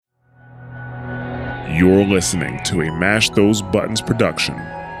You're listening to a Mash Those Buttons production.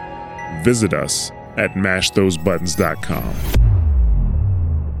 Visit us at mashthosebuttons.com.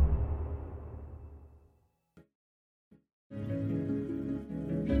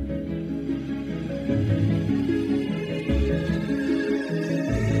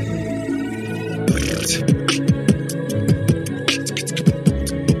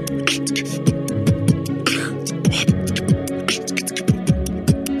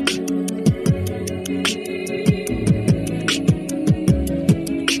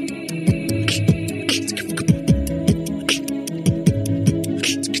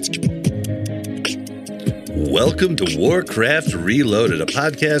 Welcome to Warcraft Reloaded, a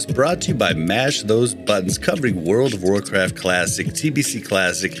podcast brought to you by Mash Those Buttons, covering World of Warcraft Classic, TBC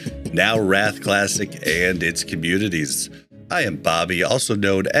Classic, now Wrath Classic, and its communities. I am Bobby, also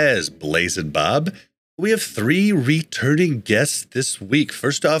known as Blazin' Bob. We have three returning guests this week.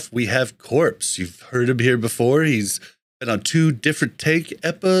 First off, we have Corpse. You've heard him here before. He's been on two different Tank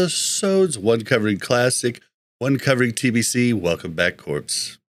episodes, one covering Classic, one covering TBC. Welcome back,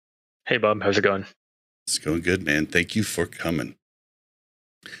 Corpse. Hey, Bob. How's it going? It's going good, man. Thank you for coming.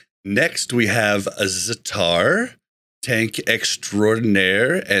 Next, we have a Zatar, tank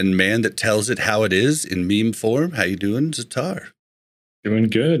extraordinaire and man that tells it how it is in meme form. How you doing, Zatar? Doing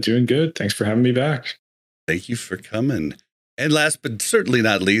good. Thanks for having me back. Thank you for coming. And last but certainly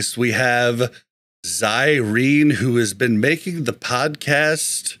not least, we have Zirene, who has been making the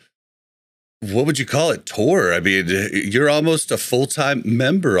podcast, what would you call it, tour? I mean, you're almost a full-time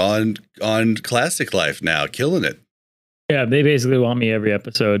member on Classic Life now, killing it. Yeah, they basically want me every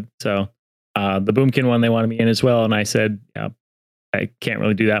episode. So the Boomkin one, they wanted me in as well. And I said, yeah, I can't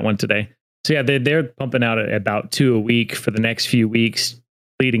really do that one today. So yeah, they're pumping out about 2 a week for the next few weeks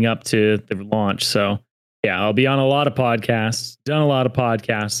leading up to the launch. So yeah, I'll be on a lot of podcasts, done a lot of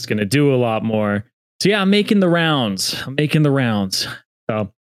podcasts, going to do a lot more. So yeah, I'm making the rounds.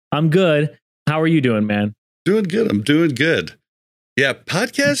 So I'm good. How are you doing, man? Doing good. I'm doing good. Yeah,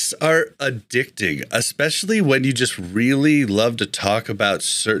 podcasts are addicting, especially when you just really love to talk about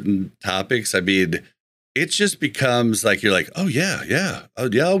certain topics. I mean, it just becomes like you're like, oh, yeah. Oh,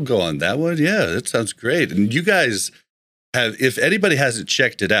 yeah, I'll go on that one. Yeah, that sounds great. And you guys have, if anybody hasn't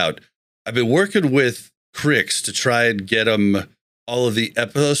checked it out, I've been working with Crix to try and get them all of the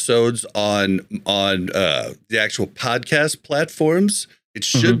episodes on the actual podcast platforms. It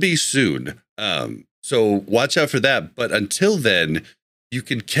should be soon. So watch out for that. But until then, you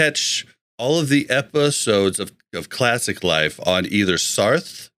can catch all of the episodes of Classic Life on either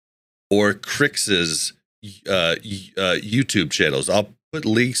Sarth or Crix's YouTube channels. I'll put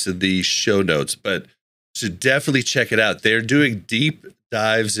links in the show notes, but should definitely check it out. They're doing deep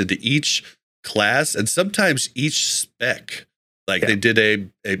dives into each class and sometimes each spec. Like they did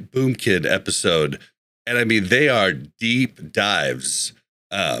a Boomkin episode. And I mean, they are deep dives.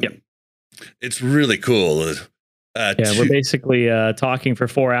 It's really cool. We're basically talking for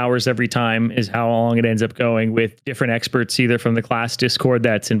 4 hours every time is how long it ends up going, with different experts, either from the class Discord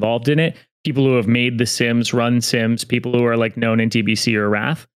that's involved in it, people who have made the Sims, run Sims, people who are like known in TBC or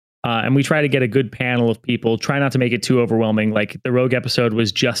Wrath. And we try to get a good panel of people, try not to make it too overwhelming. Like the Rogue episode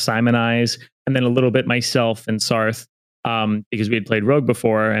was just Simon Eyes, and then a little bit myself and Sarth, because we had played Rogue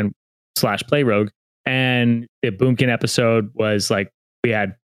before and / play Rogue. And the Boomkin episode was like, we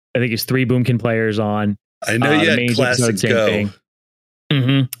had, I think it's 3 Boomkin players on. I know you had Classic Go.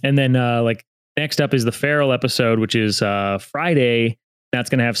 And then like next up is the Feral episode, which is Friday. That's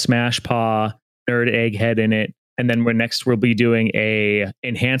going to have Smash Paw, Nerd Egghead in it. And then we'll be doing a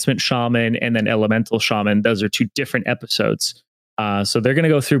Enhancement Shaman and then Elemental Shaman. Those are 2 different episodes. So they're going to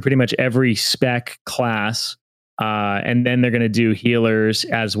go through pretty much every spec class. And then they're going to do healers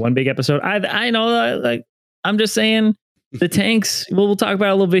as one big episode. I know, like, I'm just saying, the tanks, we'll talk about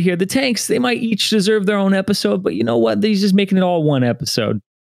it a little bit here. The tanks, they might each deserve their own episode, but you know what? They're just making it all one episode.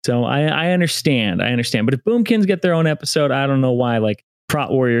 So I understand. But if Boomkins get their own episode, I don't know why, like, Prot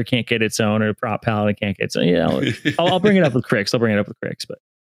Warrior can't get its own or Prot Paladin can't get its own. You know, I'll bring it up with Crix. But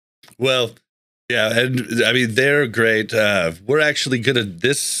well, yeah, and I mean, they're great. We're actually going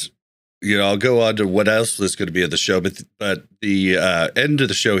to I'll go on to what else is going to be at the show, but the end of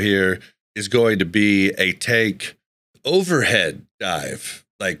the show here is going to be a tank overhead dive,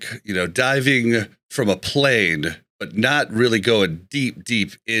 like, diving from a plane, but not really going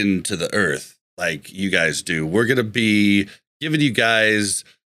deep into the earth like you guys do. We're going to be giving you guys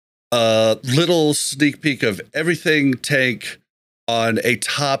a little sneak peek of everything tank on a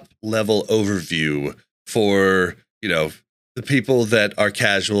top level overview for, the people that are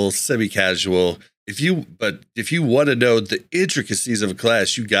casual, semi-casual, if you want to know the intricacies of a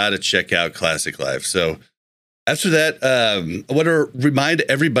class, you got to check out Classic Life. So after that, I want to remind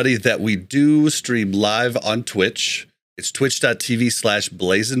everybody that we do stream live on Twitch. It's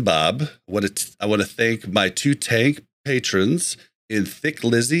twitch.tv/BlazinBob. I want to thank my 2 tank patrons in Thick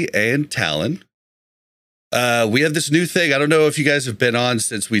Lizzie and Talon. We have this new thing. I don't know if you guys have been on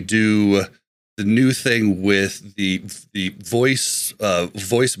since we do the new thing with the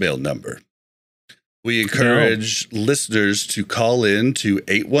voicemail number. We encourage listeners to call in to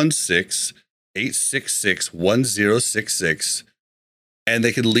 816-866-1066, and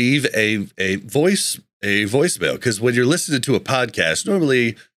they can leave a voicemail. Because when you're listening to a podcast,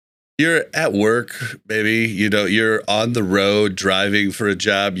 normally you're at work, maybe, you're on the road driving for a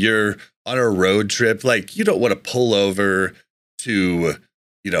job, you're on a road trip, like you don't want to pull over to,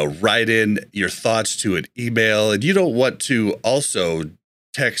 write in your thoughts to an email, and you don't want to also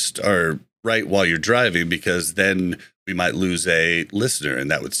text or write while you're driving, because then we might lose a listener,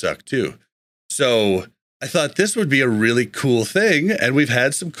 and that would suck too. So I thought this would be a really cool thing, and we've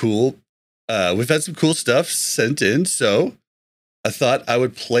had some cool stuff sent in. So I thought I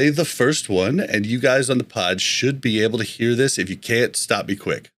would play the first one, and you guys on the pod should be able to hear this. If you can't, stop me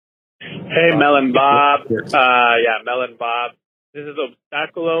quick. Hey, Mel and Bob. Mel and Bob. This is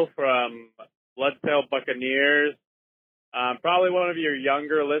Obstaculo from Bloodtail Buccaneers. Probably one of your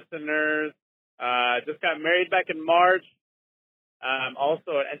younger listeners. Just got married back in March.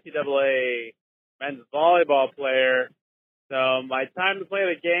 Also an NCAA men's volleyball player. So my time to play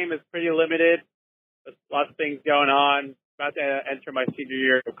the game is pretty limited. There's lots of things going on. About to enter my senior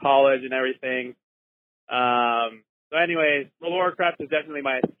year of college and everything. So anyways, Warcraft is definitely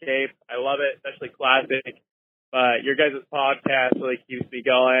my escape. I love it, especially Classic. But your guys' podcast really keeps me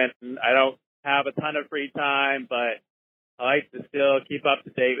going. I don't have a ton of free time, but I like to still keep up to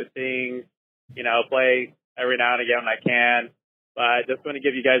date with things, play every now and again when I can. But I just want to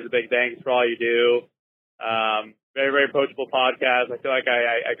give you guys a big thanks for all you do. Very, very approachable podcast. I feel like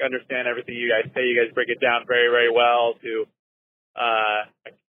I understand everything you guys say. You guys break it down very, very well so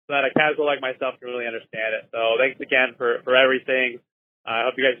that a casual like myself can really understand it. So thanks again for everything. I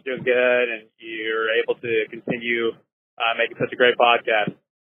hope you guys are doing good and you're able to continue making such a great podcast.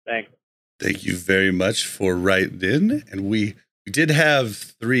 Thanks. Thank you very much for writing in. And we did have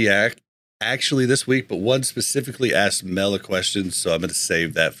 3 actually this week, but one specifically asked Mel a question, so I'm going to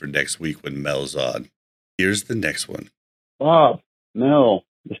save that for next week when Mel's on. Here's the next one. Bob, Mel,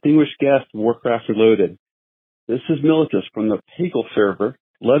 distinguished guest of Warcraft Reloaded. This is Militus from the Pagel server.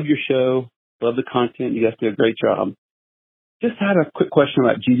 Love your show. Love the content. You guys do a great job. Just had a quick question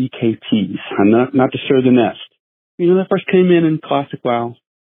about GDKPs. I'm not to stir the nest. When I first came in Classic WoW,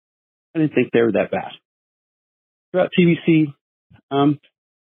 I didn't think they were that bad. Throughout TBC, I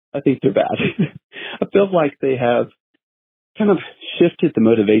think they're bad. I feel like they have kind of shifted the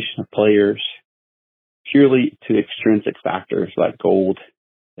motivation of players purely to extrinsic factors like gold,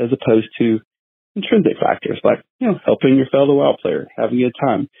 as opposed to intrinsic factors like, helping your fellow WoW player, having a good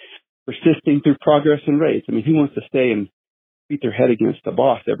time, persisting through progress and raids. I mean, who wants to stay and beat their head against the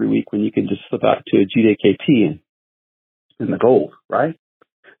boss every week when you can just slip out to a GDKP and the gold, right?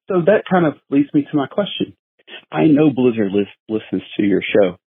 So that kind of leads me to my question. I know Blizzard listens to your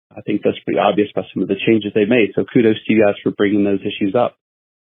show. I think that's pretty obvious by some of the changes they made. So kudos to you guys for bringing those issues up.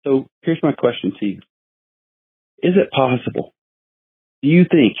 So here's my question to you. Is it possible? Do you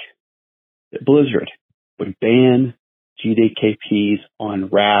think that Blizzard would ban GDKPs on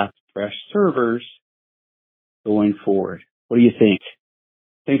Wrath Fresh servers going forward? What do you think?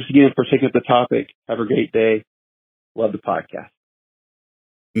 Thanks again for taking up the topic. Have a great day. Love the podcast.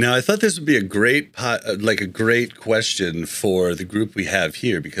 Now, I thought this would be a great question for the group we have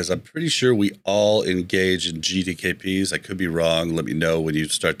here, because I'm pretty sure we all engage in GDKPs. I could be wrong. Let me know when you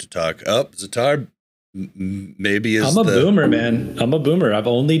start to talk. Oh, Zatar maybe is boomer, man. I'm a boomer. I've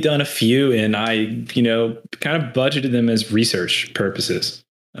only done a few, and I, kind of budgeted them as research purposes.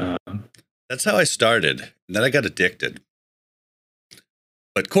 That's how I started. And then I got addicted.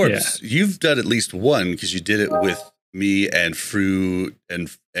 But Corpse, you've done at least one because you did it with me and Fru and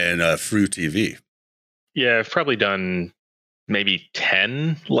Fru TV. Yeah, I've probably done maybe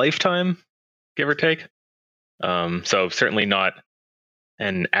 10 lifetime, give or take. So certainly not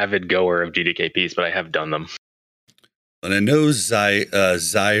an avid goer of GDKPs, but I have done them. And I know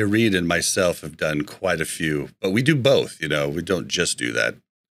Zirene and myself have done quite a few, but we do both. We don't just do that.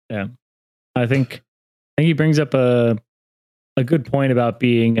 Yeah, I think he brings up a good point about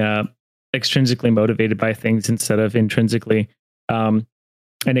being extrinsically motivated by things instead of intrinsically, and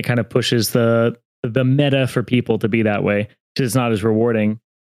it kind of pushes the meta for people to be that way because it's not as rewarding.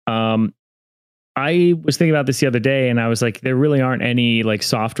 I I was thinking about this the other day, and I was like, there really aren't any like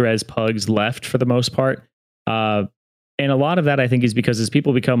soft res pugs left for the most part. And a lot of that, I think, is because as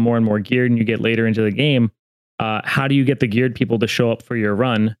people become more and more geared and you get later into the game, how do you get the geared people to show up for your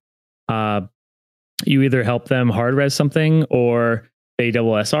run? You either help them hard res something, or they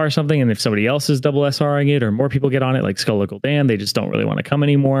double SR something. And if somebody else is double SRing it, or more people get on it, like Skullical Dan, they just don't really want to come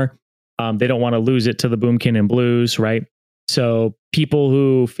anymore. They don't want to lose it to the Boomkin and Blues, right? So people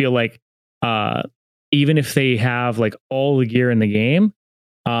who feel like even if they have like all the gear in the game,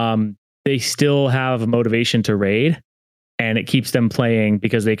 they still have a motivation to raid, and it keeps them playing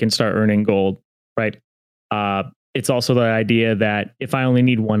because they can start earning gold, right? It's also the idea that if I only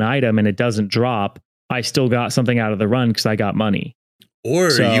need one item and it doesn't drop, I still got something out of the run because I got money. Or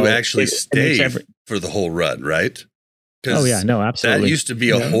So you actually it stay for the whole run, right? Oh yeah, no, absolutely. That used to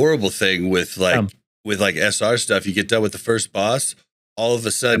be a horrible thing with like SR stuff. You get done with the first boss, all of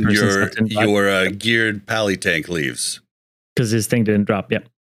a sudden your geared pally tank leaves because his thing didn't drop. Yep.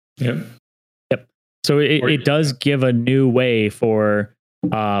 So it does give a new way for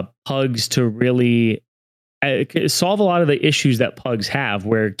pugs to really solve a lot of the issues that pugs have,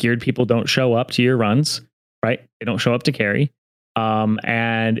 where geared people don't show up to your runs, right? They don't show up to carry,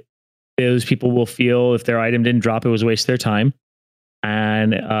 and those people will feel if their item didn't drop, it was a waste of their time.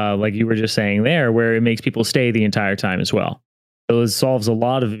 And like you were just saying there, where it makes people stay the entire time as well. So it solves a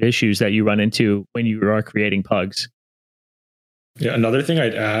lot of issues that you run into when you are creating pugs. Yeah, another thing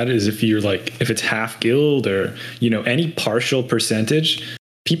I'd add is if it's half guild or, any partial percentage,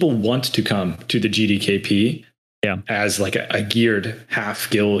 people want to come to the GDKP as like a geared half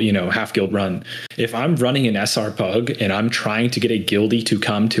guild run. If I'm running an SR pug and I'm trying to get a guildie to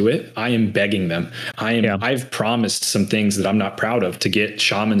come to it, I am begging them. I've promised some things that I'm not proud of to get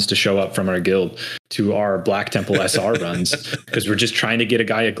shamans to show up from our guild to our Black Temple SR runs, because we're just trying to get a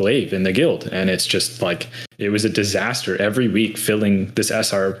guy a glaive in the guild. And it's just like, it was a disaster every week filling this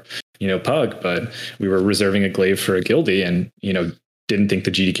SR, pug, but we were reserving a glaive for a guildie, and, didn't think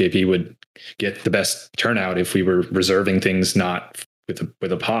the GDKP would get the best turnout if we were reserving things not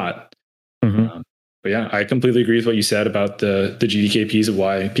with a pot. But yeah, I completely agree with what you said about the GDKPs of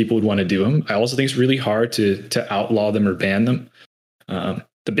why people would want to do them. I also think it's really hard to outlaw them or ban them.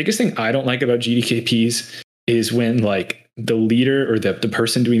 The biggest thing I don't like about GDKPs is when like the leader or the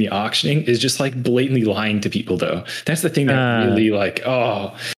person doing the auctioning is just like blatantly lying to people, though. That's the thing that really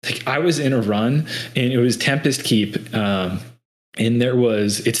I was in a run and it was Tempest Keep. And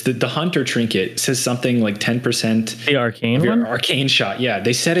it's the hunter trinket. It says something like 10%. The arcane one? Arcane shot. Yeah.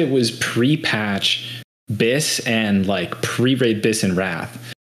 They said it was pre-patch Biss and like pre-raid Biss and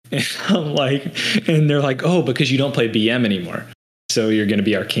Wrath. And I'm like, and they're like, oh, because you don't play BM anymore, so you're going to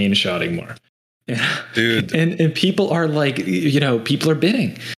be arcane shotting more. Dude. And people are like, people are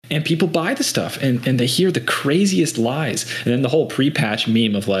bidding and people buy the stuff and they hear the craziest lies. And then the whole pre-patch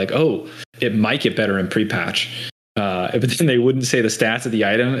meme of like, oh, it might get better in pre-patch. But then they wouldn't say the stats of the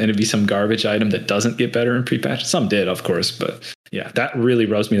item, and it'd be some garbage item that doesn't get better in pre-patch. Some did, of course, but yeah, that really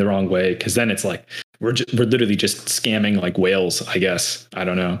rubs me the wrong way, because then it's like we're literally just scamming like whales, I guess. I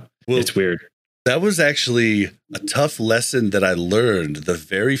don't know. Well, it's weird. That was actually a tough lesson that I learned the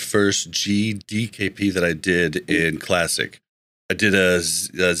very first GDKP that I did in Classic. I did a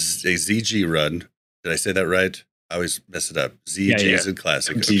ZG run. Did I say that right? I always mess it up. ZG's in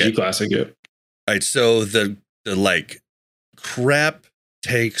Classic. ZG Classic, yeah. All right, so the like crap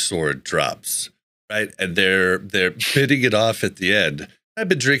tank sword drops, right? And they're bidding it off at the end. I've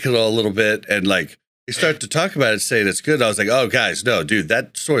been drinking a little bit, and like they start to talk about it, saying it's good. I was like, oh guys, no, dude,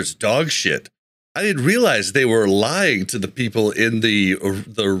 that sword's dog shit. I didn't realize they were lying to the people in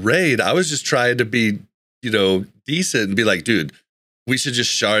the raid. I was just trying to be, decent and be like, dude, we should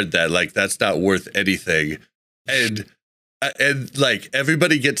just shard that. Like, that's not worth anything. And like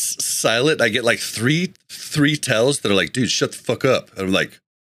everybody gets silent. I get like three tells that are like, dude, shut the fuck up. And I'm like,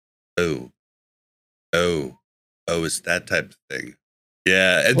 oh, it's that type of thing.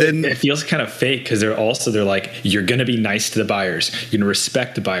 Yeah. And then it feels kind of fake, because they're like, you're going to be nice to the buyers. You're going to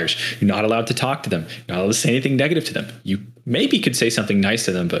respect the buyers. You're not allowed to talk to them. You're not allowed to say anything negative to them. You maybe could say something nice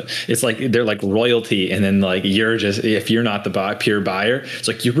to them, but it's like they're like royalty. And then like you're just, if you're not the pure buyer, it's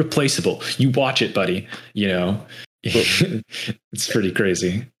like you're replaceable. You watch it, buddy. It's pretty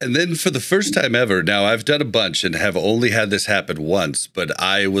crazy. And then for the first time ever, now I've done a bunch and have only had this happen once, but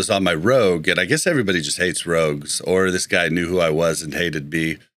I was on my rogue, and I guess everybody just hates rogues, or this guy knew who I was and hated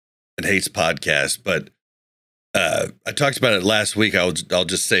me and hates podcasts. But I talked about it last week. I'll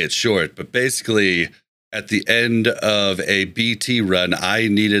just say it short, but basically at the end of a BT run, I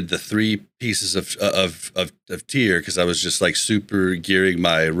needed the 3 pieces of tier, because I was just like super gearing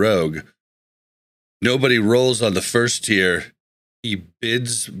my rogue. nobody rolls on the first tier. He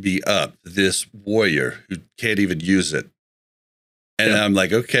bids me up this warrior who can't even use it. And I'm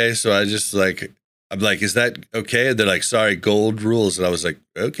like, okay. So I just like, I'm like, is that okay? And they're like, sorry, gold rules. And I was like,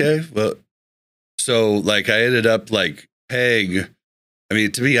 okay, well, so like I ended up like paying, I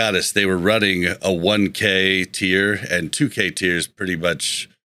mean, to be honest, they were running a 1K tier, and 2K tier is pretty much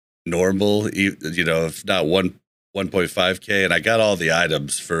normal, you know, if not 1.5K. And I got all the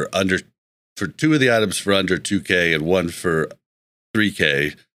items for two of the items for under 2K and one for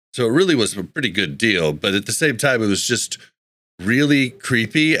 3K. So it really was a pretty good deal. But at the same time, it was just really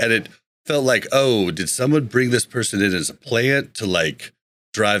creepy. And it felt like, oh, did someone bring this person in as a plant to like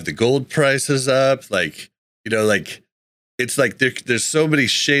drive the gold prices up? Like, you know, like it's like there's so many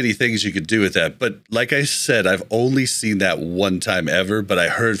shady things you could do with that. But like I said, I've only seen that one time ever, but I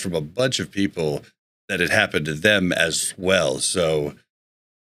heard from a bunch of people that it happened to them as well. So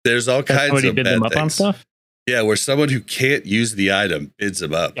there's all kinds of bad them up things. On stuff? Yeah, where someone who can't use the item bids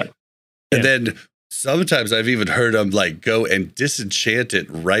them up. Yeah. And then sometimes I've even heard them like go and disenchant it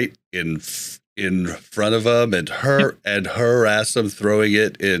right in front of them and harass them, throwing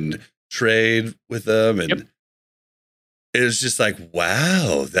it in trade with them. And it was just like,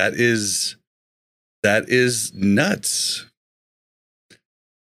 wow, that is nuts.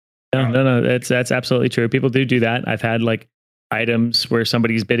 No, that's absolutely true. People do that. I've had like items where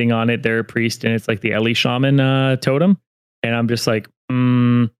somebody's bidding on it, they're a priest, and it's like the Ellie Shaman totem. And I'm just like,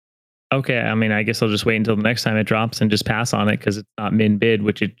 okay, I mean, I guess I'll just wait until the next time it drops and just pass on it because it's not min bid,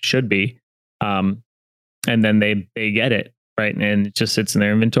 which it should be. And then they get it, right? And it just sits in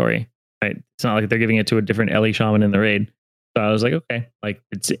their inventory, right? It's not like they're giving it to a different Ellie Shaman in the raid. So I was like, okay, like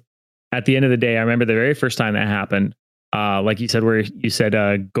it's at the end of the day, I remember the very first time that happened, like you said, where you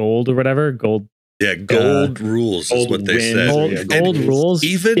said gold or whatever, gold. Yeah, gold rules is what they said. Gold rules.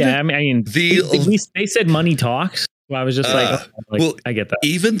 Even I mean, at least they said money talks. So I was just well, I get that.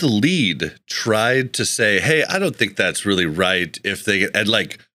 Even the lead tried to say, hey, I don't think that's really right. If they and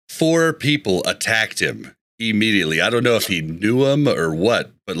like 4 people attacked him immediately. I don't know if he knew him or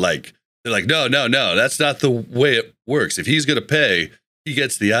what, but like they're like, no, that's not the way it works. If he's gonna pay, he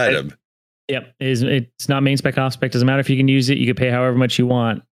gets the item. Yep, it's not main spec, off spec. Doesn't matter if you can use it. You can pay however much you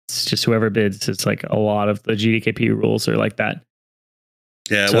want. It's just whoever bids. It's like a lot of the GDKP rules are like that.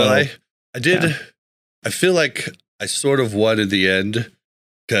 Yeah, so, well, I did. Yeah. I feel like I sort of won in the end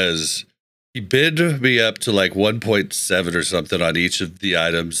because he bid me up to like 1.7 or something on each of the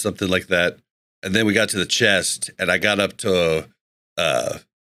items, something like that. And then we got to the chest, and I got up to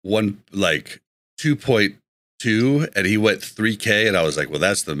 2.2, and he went 3K, and I was like, well,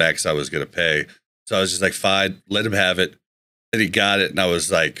 that's the max I was gonna pay. So I was just like, fine, let him have it. And he got it, and I was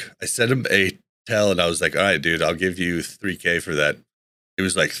like, I sent him a tell, and I was like, all right, dude, I'll give you 3K for that. It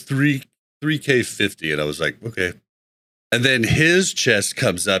was like 3K 50, and I was like, okay. And then his chest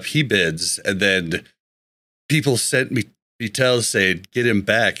comes up, he bids, and then people sent me tells saying, get him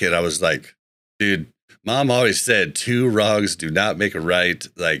back. And I was like, dude, Mom always said 2 wrongs do not make a right.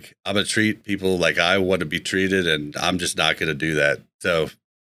 Like, I'm gonna treat people like I want to be treated, and I'm just not gonna do that. So,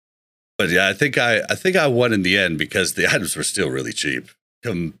 but yeah, I think I won in the end because the items were still really cheap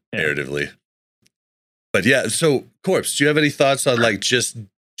comparatively. Yeah. But yeah, so Corpse, do you have any thoughts on like just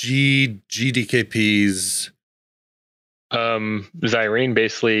GDKPs? Zirene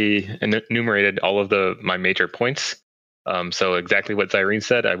basically enumerated all of my major points. So exactly what Zirene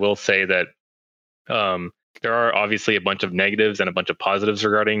said. I will say that there are obviously a bunch of negatives and a bunch of positives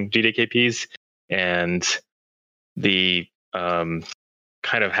regarding GDKPs, and the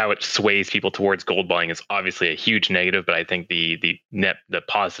kind of how it sways people towards gold buying is obviously a huge negative. But I think the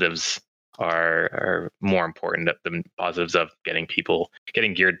positives are more important. The positives of getting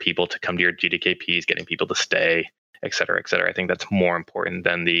geared people to come to your GDKPs, getting people to stay, et cetera, et cetera. I think that's more important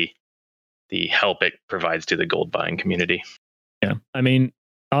than the help it provides to the gold buying community. Yeah, I mean,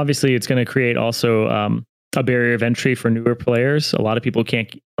 obviously, it's going to create also a barrier of entry for newer players. A lot of people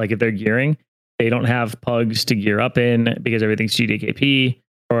can't, like if they're gearing, they don't have pugs to gear up in because everything's GDKP,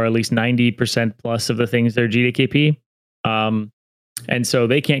 or at least 90% plus of the things they're GDKP. And so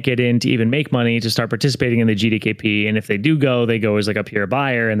they can't get in to even make money to start participating in the GDKP. And if they do go, they go as like a pure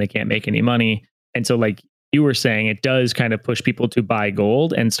buyer and they can't make any money. And so like you were saying, it does kind of push people to buy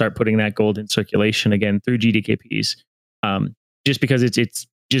gold and start putting that gold in circulation again through GDKPs. Just because it's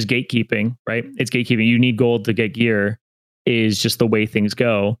just gatekeeping, right? It's gatekeeping. You need gold to get gear is just the way things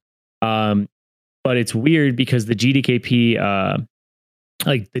go. But it's weird because the GDKP,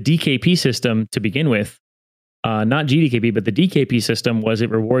 like the DKP system to begin with, not GDKP, but the DKP system was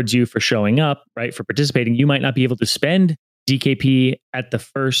it rewards you for showing up, right? For participating. You might not be able to spend DKP at the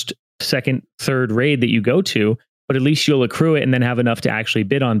first second, third raid that you go to, but at least you'll accrue it and then have enough to actually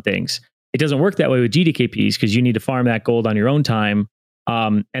bid on things. It doesn't work that way with GDKPs because you need to farm that gold on your own time.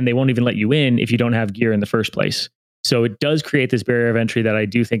 And they won't even let you in if you don't have gear in the first place. So it does create this barrier of entry that I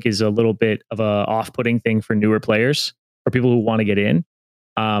do think is a little bit of a off-putting thing for newer players or people who want to get in.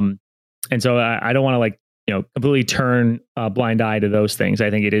 And so I don't want to like, completely turn a blind eye to those things. I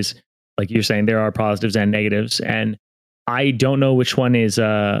think it is, like you're saying, there are positives and negatives. And I don't know which one is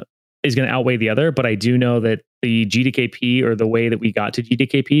going to outweigh the other, but I do know that the GDKP or the way that we got to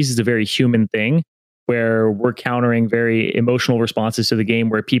GDKPs is a very human thing where we're countering very emotional responses to the game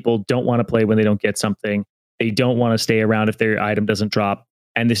where people don't want to play when they don't get something. They don't want to stay around if their item doesn't drop.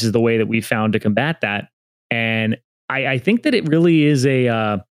 And this is the way that we found to combat that. And I think that it really is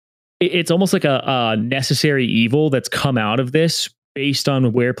it's almost like a necessary evil that's come out of this based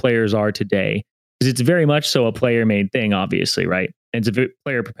on where players are today. Because it's very much so a player-made thing, obviously, right? And it's a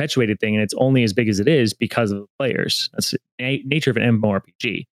player-perpetuated thing, and it's only as big as it is because of the players. That's the nature of an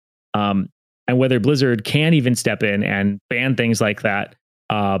MMORPG. And whether Blizzard can even step in and ban things like that,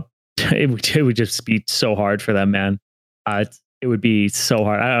 it would just be so hard for them, man. It would be so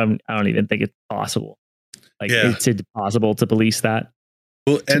hard. I don't even think it's possible. It's impossible to police that.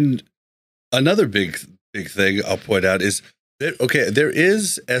 Well, and another big thing I'll point out is that, there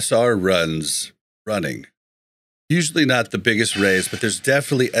is SR runs running. Usually not the biggest raids, but there's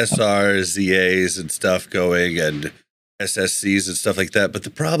definitely SRs, ZAs and stuff going and SSCs and stuff like that. But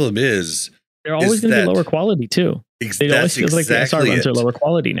the problem is they're always going to be lower quality too. It always feels like the SR runs are lower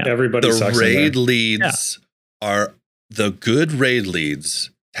quality now. The raid leads are the good raid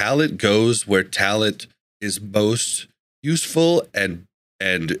leads. Talent goes where talent is most useful and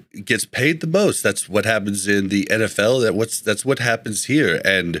gets paid the most. That's what happens in the NFL. That's what happens here.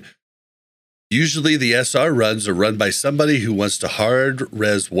 And usually the SR runs are run by somebody who wants to hard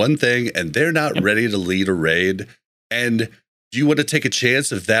res one thing and they're not ready to lead a raid. And do you want to take a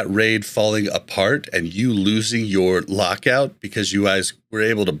chance of that raid falling apart and you losing your lockout because you guys were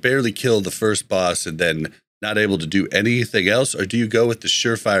able to barely kill the first boss and then not able to do anything else? Or do you go with the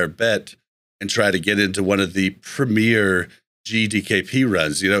surefire bet and try to get into one of the premier GDKP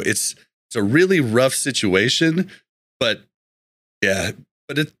runs? It's a really rough situation, but at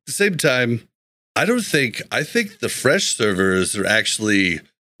the same time, I think the fresh servers are actually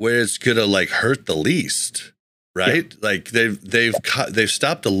where it's gonna like hurt the least, right? Yeah. Like they've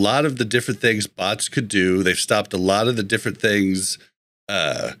stopped a lot of the different things bots could do. They've stopped a lot of the different things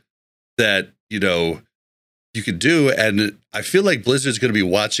that you could do. And I feel like Blizzard's going to be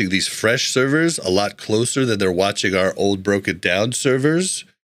watching these fresh servers a lot closer than they're watching our old broken down servers.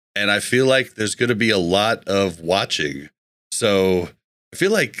 And I feel like there's going to be a lot of watching. So I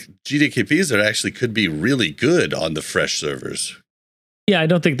feel like GDKPs could be really good on the fresh servers. Yeah, I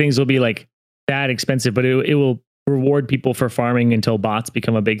don't think things will be like that expensive, but it will reward people for farming until bots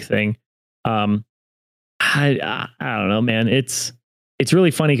become a big thing. I don't know, man. It's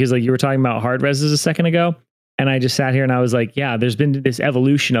really funny because like you were talking about hard reses a second ago. And I just sat here and I was like, yeah, there's been this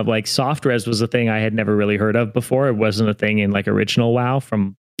evolution of like soft res was a thing I had never really heard of before. It wasn't a thing in like original WoW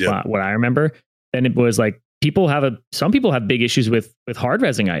from what I remember. Then it was like some people have big issues with hard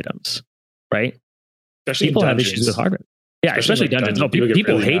resing items, right? Especially people have dungeons. issues with hard res. Yeah, especially dungeons. No, people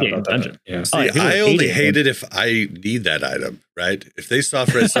really hate it in dungeons. Yeah. I only hate it if I need that item, right? If they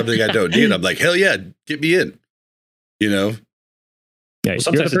soft res something I don't need, I'm like, hell yeah, get me in. Yeah, well,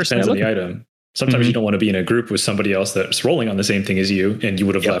 sometimes it depends on the item. Sometimes you don't want to be in a group with somebody else that's rolling on the same thing as you, and you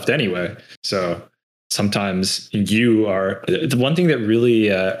would have left anyway. So sometimes you are. The one thing that really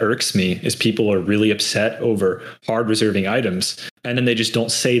irks me is people are really upset over hard reserving items, and then they just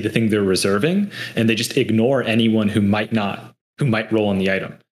don't say the thing they're reserving, and they just ignore anyone who might roll on the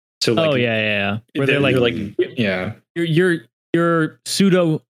item. So like, where they're like, you're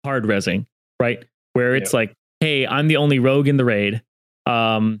pseudo hard resing, right? Where it's like, hey, I'm the only rogue in the raid.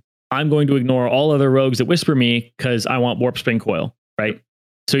 I'm going to ignore all other rogues that whisper me because I want warp spin coil, right?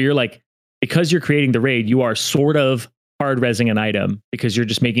 So you're like, because you're creating the raid, you are sort of hard resing an item because you're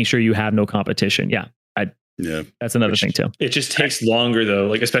just making sure you have no competition. Yeah. That's another thing too. It just takes longer though,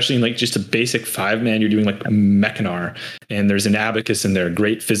 like especially in like just a basic 5-man, you're doing like a Mechanar and there's an Abacus in there,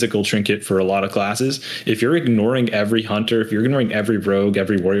 great physical trinket for a lot of classes. If you're ignoring every hunter, if you're ignoring every rogue,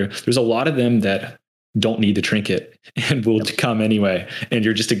 every warrior, there's a lot of them that don't need the trinket and will come anyway, and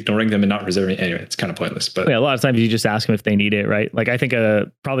you're just ignoring them and not reserving it. Anyway, it's kind of pointless. But a lot of times you just ask them if they need it, right? Like I think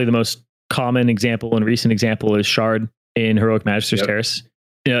probably the most common example and recent example is Shard in Heroic Magister's Terrace.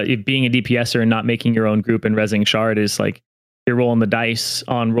 Being a DPSer and not making your own group and rezzing Shard is like you're rolling the dice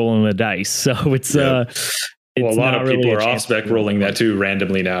on rolling the dice. So it's Well, a lot not of people really a are off chance spec to rolling that too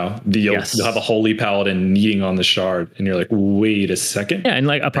randomly now. You'll have a holy paladin kneading on the shard, and you're like, wait a second. Yeah, and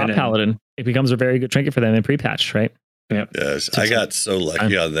like a prop paladin, it becomes a very good trinket for them in pre-patch, right? Yeah. Yes, I got so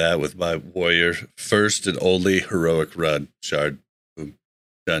lucky on that with my warrior first and only heroic run shard. Boom,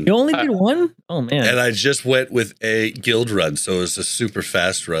 done. You only did one? Oh man! And I just went with a guild run, so it was a super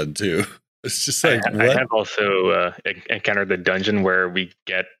fast run too. It's just like I have also encountered the dungeon where we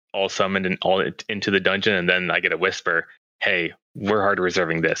get all summoned and all into the dungeon, and then I get a whisper, "Hey, we're hard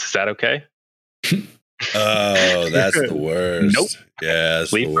reserving this. Is that okay?" Oh, that's the worst. Nope. Yeah,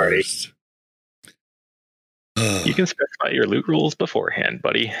 that's the worst. You can specify your loot rules beforehand,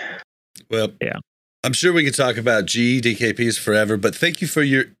 buddy. Well, yeah. I'm sure we could talk about GDKPs forever, but thank you for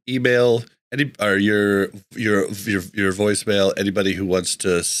your email or your voicemail. Anybody who wants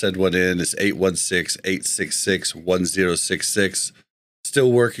to send one in is 816-866-1066.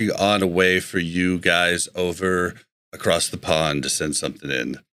 Still working on a way for you guys over across the pond to send something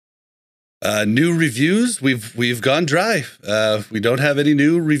in. New reviews, we've gone dry. We don't have any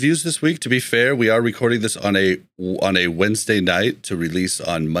new reviews this week. To be fair, we are recording this on a Wednesday night to release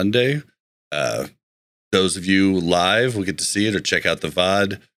on Monday. Those of you live will get to see it or check out the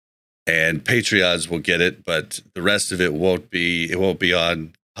VOD, and Patreons will get it, but the rest of it won't be. It won't be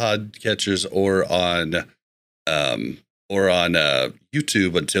on podcatchers or on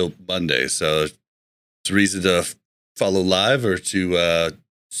YouTube until Monday. So it's a reason to follow live or to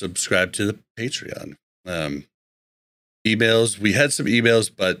subscribe to the Patreon. Emails. We had some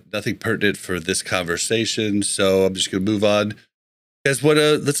emails, but nothing pertinent for this conversation. So I'm just going to move on. Guys,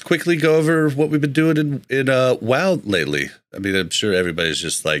 let's quickly go over what we've been doing in WoW lately. I mean, I'm sure everybody's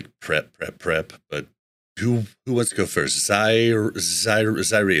just like prep, but who wants to go first?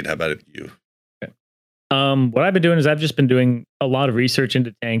 Zirene, how about you? What I've been doing is I've just been doing a lot of research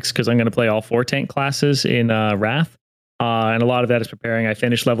into tanks because I'm going to play all 4 tank classes in Wrath. And a lot of that is preparing. I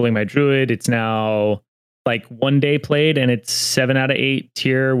finished leveling my druid. It's now like 1 day played, and it's 7 out of 8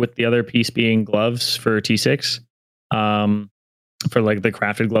 tier, with the other piece being gloves for T6. For like the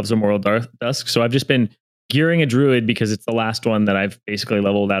crafted gloves of Moral Dusk. So I've just been gearing a druid because it's the last one that I've basically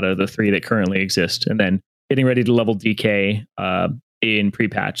leveled out of the 3 that currently exist, and then getting ready to level DK in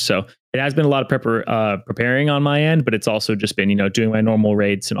pre-patch. So it has been a lot of preparing on my end, but it's also just been, doing my normal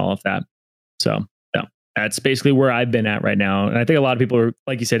raids and all of that. So yeah, that's basically where I've been at right now. And I think a lot of people are,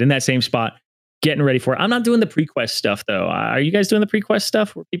 like you said, in that same spot, getting ready for it. I'm not doing the pre-quest stuff though. Are you guys doing the pre-quest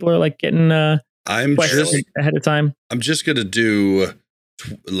stuff where people are like getting I'm just ahead of time? I'm just going to do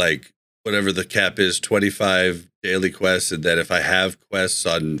like whatever the cap is, 25 daily quests. And then if I have quests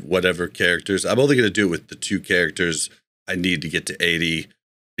on whatever characters, I'm only going to do it with the 2 characters I need to get to 80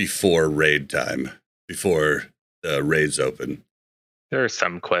 before raid time, before the raids open. There are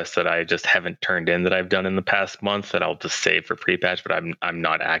some quests that I just haven't turned in that I've done in the past month that I'll just save for pre-patch, but I'm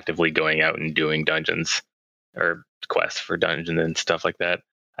not actively going out and doing dungeons or quests for dungeons and stuff like that.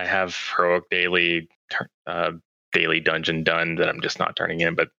 I have heroic daily dungeon done that I'm just not turning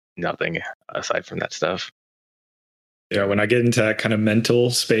in, but nothing aside from that stuff. Yeah, when I get into that kind of mental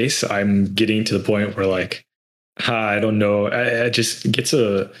space, I'm getting to the point where like, I don't know, I just gets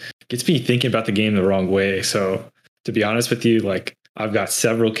me thinking about the game the wrong way. So to be honest with you, like I've got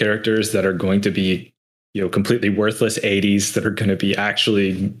several characters that are going to be, completely worthless 80s that are going to be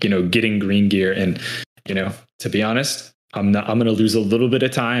actually, getting green gear. And, to be honest, I'm going to lose a little bit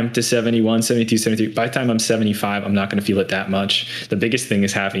of time to 71, 72, 73. By the time I'm 75, I'm not going to feel it that much. The biggest thing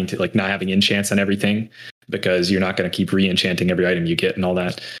is having to not having enchants on everything, because you're not going to keep re-enchanting every item you get and all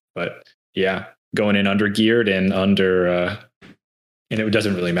that. But yeah, going in under geared and under, and it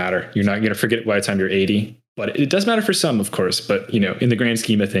doesn't really matter. You're not going to forget it by the time you're 80. But it does matter for some, of course. But in the grand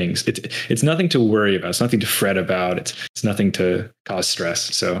scheme of things, it's nothing to worry about. It's nothing to fret about. It's nothing to cause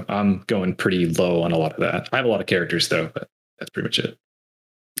stress. So I'm going pretty low on a lot of that. I have a lot of characters though, but that's pretty much it.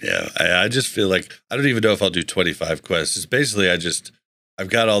 Yeah, I just feel like I don't even know if I'll do 25 quests. It's basically I've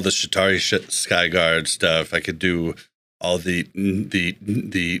got all the Shatari Skyguard stuff. I could do all the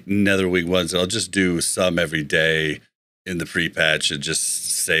Netherwing ones. I'll just do some every day in the pre-patch and just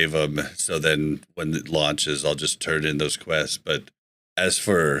save them. So then when it launches, I'll just turn in those quests. But as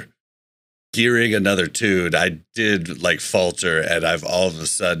for gearing another tune, I did falter, and I've all of a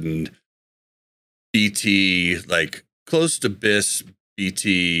sudden BT, close to BIS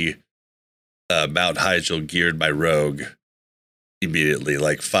BT Mount Hyjal geared my rogue immediately,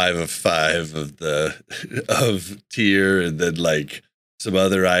 5 of 5 of tier, and then some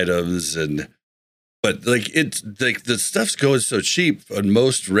other items. But it's the stuff's going so cheap on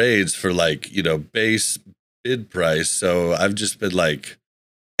most raids for base bid price. So I've just been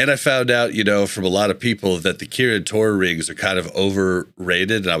And I found out, from a lot of people that the Kirin Tor rings are kind of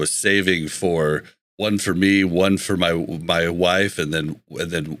overrated. And I was saving for one for me, one for my wife, and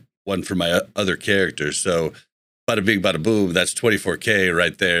then one for my other characters. So bada bing, bada boom, that's 24K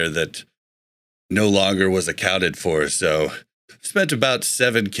right there that no longer was accounted for. So spent about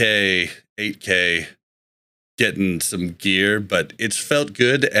 7K, 8K getting some gear, but it's felt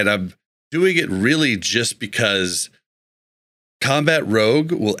good. And I'm doing it really just because Combat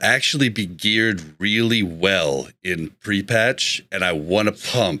Rogue will actually be geared really well in pre-patch, and I want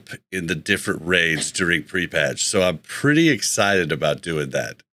to pump in the different raids during pre-patch. So I'm pretty excited about doing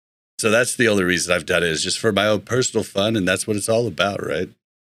that. So that's the only reason I've done it, is just for my own personal fun, and that's what it's all about, right?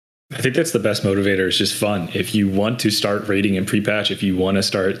 I think that's the best motivator. It's just fun. If you want to start raiding in pre-patch, if you want to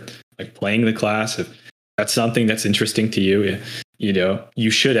start like playing the class, if that's something that's interesting to you,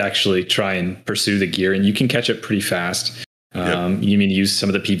 you should actually try and pursue the gear, and you can catch up pretty fast. Yep. You mean use some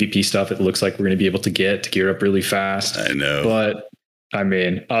of the PvP stuff it looks like we're going to be able to get to gear up really fast. I know. But I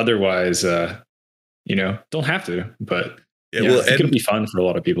mean, otherwise, don't have to. But I think it'll be fun for a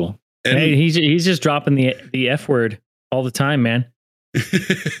lot of people. And hey, he's just dropping the F word all the time, man.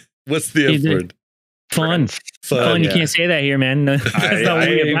 What's the F word? Fun. You can't say that here, man. I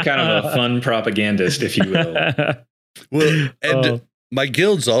am kind of a fun propagandist, if you will. Well, and my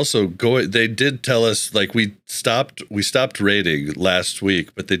guild's also going. They did tell us, like, we stopped raiding last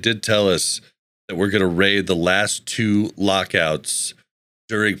week, but they did tell us that we're going to raid the last 2 lockouts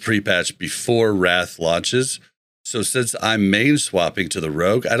during pre-patch before Wrath launches. So since I'm main swapping to the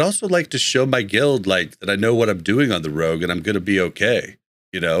Rogue, I'd also like to show my guild like that I know what I'm doing on the Rogue and I'm going to be okay.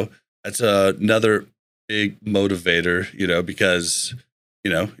 That's another big motivator. Because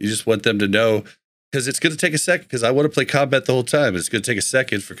you just want them to know. Because it's going to take a second, because I want to play combat the whole time. It's going to take a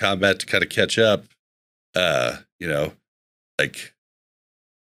second for combat to kind of catch up. Like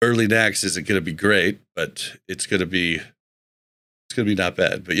early Nax isn't going to be great, but it's going to be not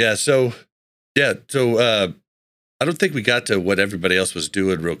bad. But so I don't think we got to what everybody else was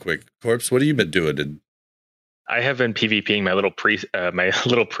doing real quick. Corpse, what have you been doing? I have been PvPing my little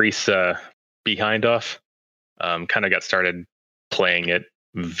priest behind off. Kind of got started playing it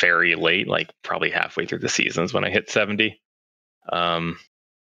very late, like probably halfway through the seasons when I hit 70.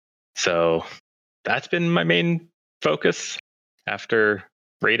 So that's been my main focus after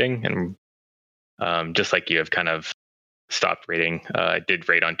raiding, and just like you have kind of stopped raiding. I did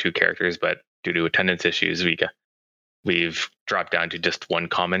raid on 2 characters, but due to attendance issues, we've dropped down to just 1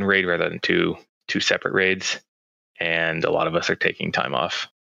 common raid rather than two separate raids, and a lot of us are taking time off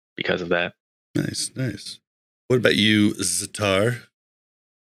because of that. Nice. What about you, Zatar?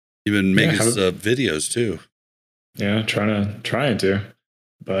 You've been making some videos too. Yeah, trying to,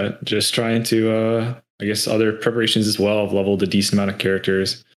 but just trying to, I guess, other preparations as well. I've leveled a decent amount of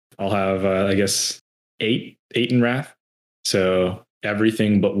characters. I'll have, I guess, 8 in Wrath. So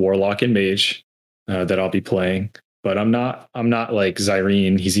everything but Warlock and Mage that I'll be playing. But I'm not like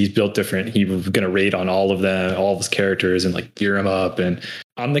Zirene. He's built different. He's gonna raid on all of them, all of his characters, and like gear him up. And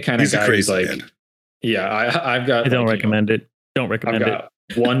I'm the kind of guy who's like, man. Yeah, I've got. I don't recommend it. Don't recommend it.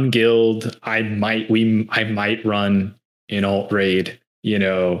 One guild I might run in alt raid,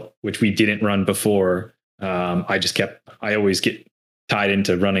 which we didn't run before. I always get tied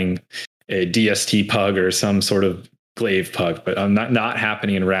into running a DST pug or some sort of glaive pug, but I'm not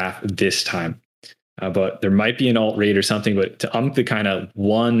happening in Wrath this time. But there might be an alt raid or something, but I'm the kind of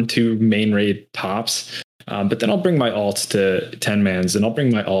 1-2 main raid tops. But then I'll bring my alts to 10-mans, and I'll bring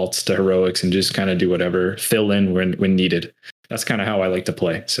my alts to heroics and just kind of do whatever, fill in when needed. That's kind of how I like to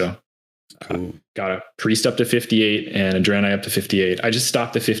play. So cool. Got a priest up to 58 and a Zirene up to 58. I just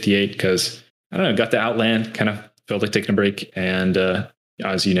stopped at 58 because I don't know, got the Outland, kind of felt like taking a break. And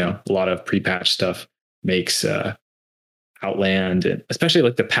as you know, a lot of pre-patch stuff makes Outland, and especially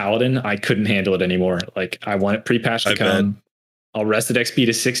like the Paladin, I couldn't handle it anymore. Like I want it pre-patch to come. Bet. I'll rest at XP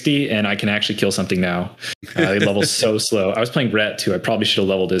to 60 and I can actually kill something now. They level so slow. I was playing Rhett too. I probably should have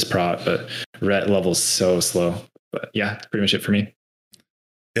leveled his prot, but Rhett levels so slow. But yeah, pretty much it for me.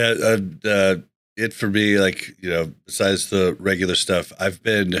 Yeah, it for me, like, besides the regular stuff, I've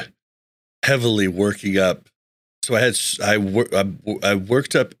been heavily working up. So I worked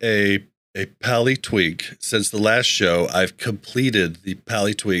up a Pally Twink. Since the last show, I've completed the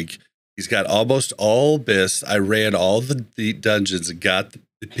Pally Twink. He's got almost all Abyss. I ran all the dungeons and got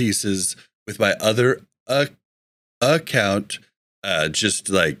the pieces with my other account, just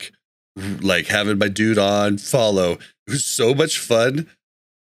like having my dude on follow. It was so much fun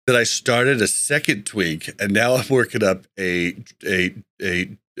that I started a second Twink, and now I'm working up a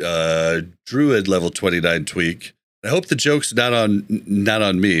Druid level 29 Twink I hope the joke's not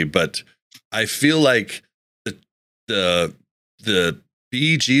on me, but I feel like the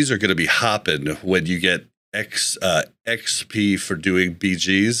BGs are going to be hopping when you get XP for doing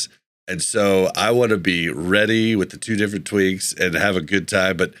BGs. And so I want to be ready with the 2 different tweaks and have a good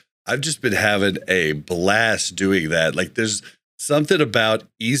time. But I've just been having a blast doing that. Like there's something about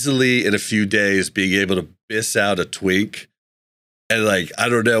easily in a few days being able to biss out a twink. And like, I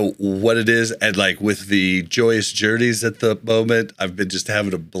don't know what it is. And like with the joyous journeys at the moment, I've been just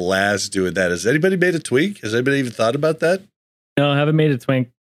having a blast doing that. Has anybody made a twink? Has anybody even thought about that? No, I haven't made a twink.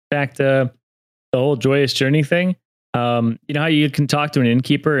 Back to the whole joyous journey thing. You know how you can talk to an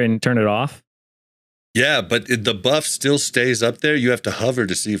innkeeper and turn it off? Yeah, but the buff still stays up there. You have to hover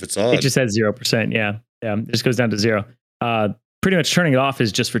to see if it's on. It just has 0%. Yeah. It just goes down to 0. Pretty much turning it off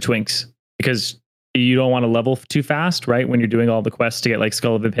is just for twinks because you don't want to level too fast, right? When you're doing all the quests to get like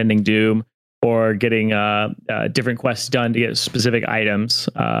Skull of Impending Doom or getting different quests done to get specific items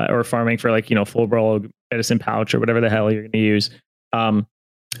or farming for like, full roll medicine pouch or whatever the hell you're going to use.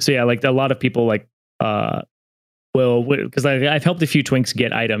 So yeah, like a lot of people like will, because I've helped a few twinks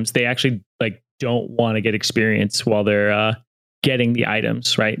get items. They actually like don't want to get experience while they're getting the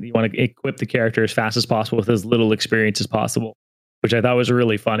items, right? You want to equip the character as fast as possible with as little experience as possible, which I thought was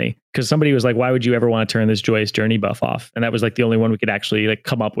really funny because somebody was like, why would you ever want to turn this joyous journey buff off? And that was like the only one we could actually like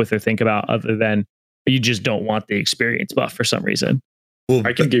come up with or think about other than you just don't want the experience buff for some reason. Well,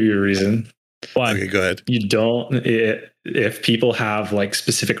 I can give you a reason. Why? Okay, go ahead. You don't, if people have like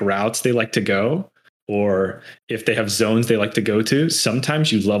specific routes they like to go, or if they have zones they like to go to,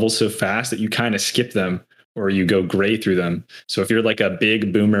 sometimes you level so fast that you kind of skip them or you go gray through them. So if you're like a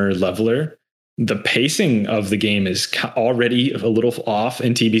big boomer leveler, the pacing of the game is already a little off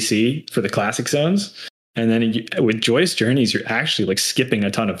in TBC for the classic zones. And then with Joyous Journeys, you're actually like skipping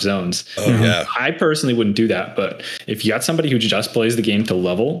a ton of zones. Oh, yeah. I personally wouldn't do that. But if you got somebody who just plays the game to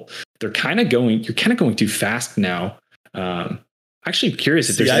level, you're kind of going too fast now. Actually curious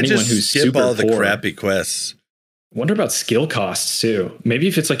if there's anyone who's skip super all the poor. crappy quests. Wonder about skill costs too. Maybe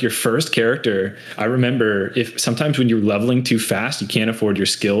if it's like your first character, I remember if sometimes when you're leveling too fast, you can't afford your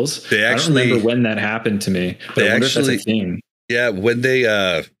skills. I don't remember when that happened to me, but I wonder if that's a thing. Yeah, when they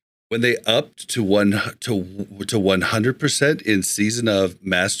upped to 100% in Season of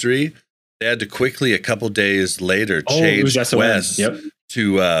Mastery, they had to quickly a couple days later change quests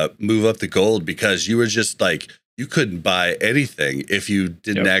to move up the gold because you were just like you couldn't buy anything if you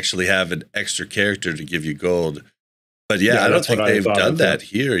didn't actually have an extra character to give you gold. But I don't think they've done that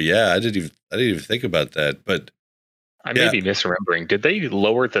here. Yeah, I didn't even think about that. But I may be misremembering. Did they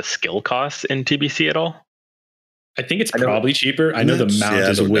lower the skill costs in TBC at all? I think it's probably cheaper. I know the mount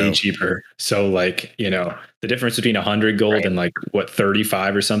is way cheaper. So like, the difference between 100 gold and like what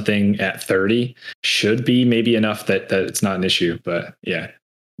 35 or something at 30 should be maybe enough that it's not an issue. But yeah.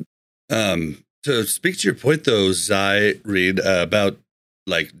 To speak to your point though, Zirene, about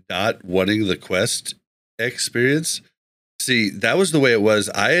like not wanting the quest experience. See, that was the way it was.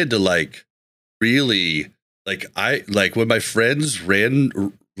 I had to like really when my friends ran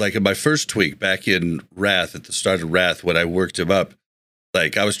like in my first tweak back in Wrath at the start of Wrath when I worked him up,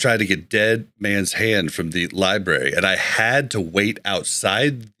 like I was trying to get Dead Man's Hand from the library and I had to wait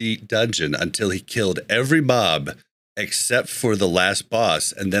outside the dungeon until he killed every mob except for the last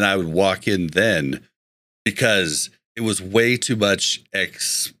boss. And then I would walk in then because it was way too much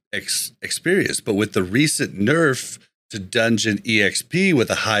experience. But with the recent nerf to dungeon EXP with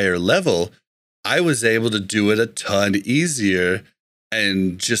a higher level, I was able to do it a ton easier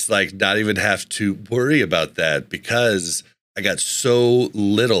and just like not even have to worry about that because I got so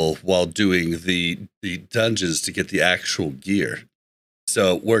little while doing the dungeons to get the actual gear.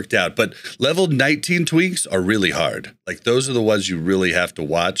 So it worked out. But level 19 tweaks are really hard. Like those are the ones you really have to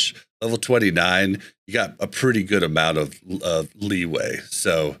watch. Level 29, you got a pretty good amount of leeway.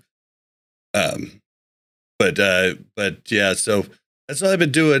 So, but yeah, so that's what I've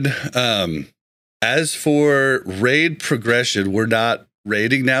been doing. As for raid progression, we're not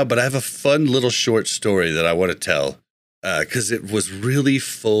raiding now, but I have a fun little short story that I want to tell because it was really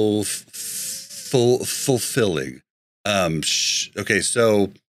fulfilling. Okay,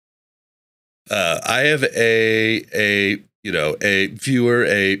 so I have a viewer,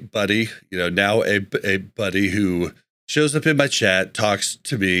 a buddy, now a buddy who shows up in my chat, talks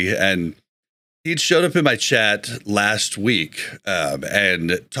to me, and he'd showed up in my chat last week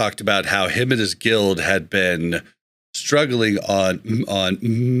and talked about how him and his guild had been struggling on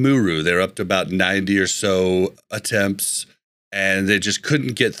Muru. They're up to about 90 or so attempts, and they just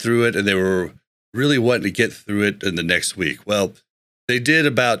couldn't get through it, and they were really wanting to get through it in the next week. Well, they did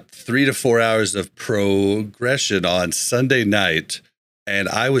about 3 to 4 hours of progression on Sunday night, and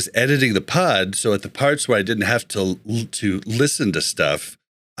I was editing the pod. So at the parts where I didn't have to listen to stuff,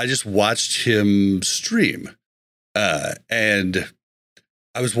 I just watched him stream. And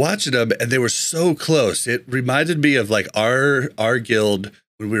I was watching them, and they were so close. It reminded me of like our guild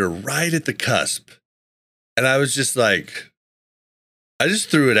when we were right at the cusp. And I was just like, I just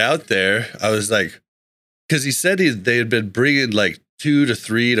threw it out there. I was like, because he said they had been bringing like 2 to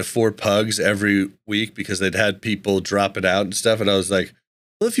 3 to 4 pugs every week because they'd had people dropping out and stuff. And I was like,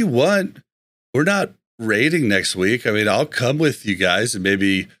 well, if you want, we're not raiding next week. I mean, I'll come with you guys and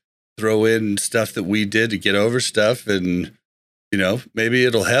maybe throw in stuff that we did to get over stuff, and you know, maybe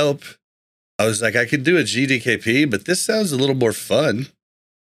it'll help. I was like, I could do a GDKP, but this sounds a little more fun.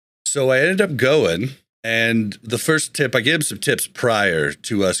 So I ended up going, and the first tip, I gave him some tips prior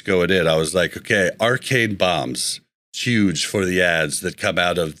to us going in. I was like, okay, arcane bombs, huge for the ads that come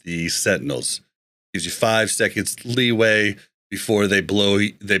out of the Sentinels. Gives you 5 seconds leeway before they blow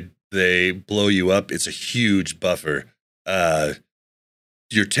you up. It's a huge buffer.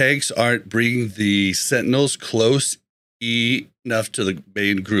 Your tanks aren't bringing the Sentinels close enough to the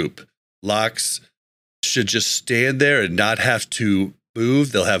main group. Locks should just stand there and not have to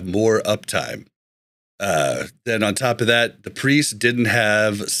move. They'll have more uptime. Then on top of that, the priest didn't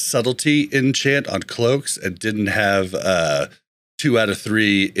have subtlety enchant on cloaks and didn't have 2 out of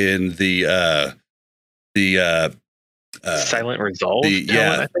 3 in the Silent Resolve.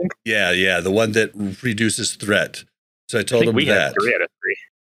 Yeah, I think. Yeah, the one that reduces threat. So I told him we that. had 3 out of 3.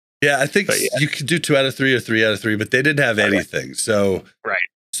 Yeah, I think you could do 2 out of 3 or 3 out of 3, but they didn't have anything. So right.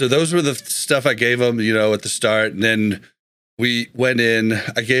 So those were the stuff I gave them, you know, at the start, and then we went in.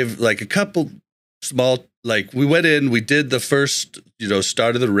 I gave like a couple small, like we went in. We did the first, you know,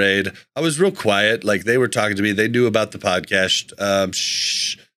 start of the raid. I was real quiet. Like they were talking to me. They knew about the podcast.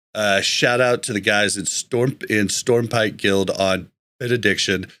 Shout out to the guys in Stormpike Guild on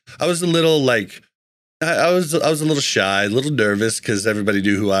Benediction. I was a little like. I was a little shy, a little nervous because everybody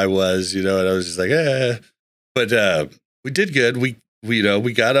knew who I was, you know, and I was just like, eh. But we did good. We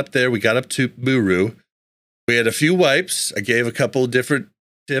got up there. We got up to Muru. We had a few wipes. I gave a couple different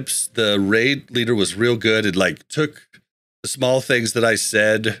tips. The raid leader was real good. It like took the small things that I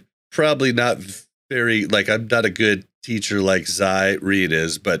said. Probably not very like I'm not a good teacher like Zirene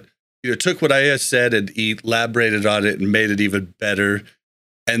is, but you know, took what I said and elaborated on it and made it even better.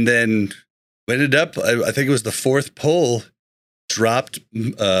 And then ended up, I think it was the 4th poll, dropped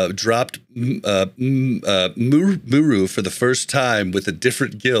Muru for the first time with a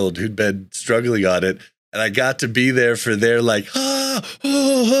different guild who'd been struggling on it. And I got to be there for their like,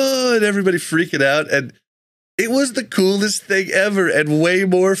 and everybody freaking out. And it was the coolest thing ever and way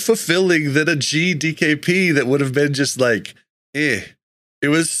more fulfilling than a GDKP that would have been just like, eh. It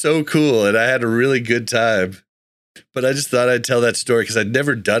was so cool. And I had a really good time. But I just thought I'd tell that story because I'd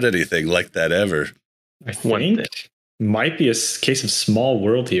never done anything like that ever. I think might be a case of small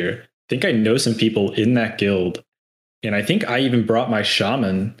world here. I think I know some people in that guild. And I think I even brought my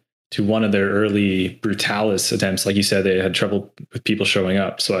shaman to one of their early Brutalis attempts. Like you said, they had trouble with people showing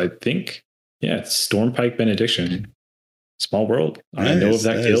up. So I think, yeah, it's Stormpike Benediction. Small world. Nice, I know of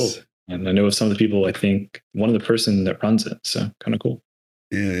that guild. And I know of some of the people, I think one of the person that runs it. So kind of cool.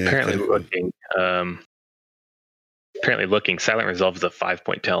 Yeah, Apparently looking, Silent Resolve is a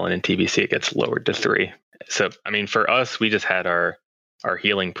 5-point tell, and in TBC it gets lowered to 3. So, I mean, for us, we just had our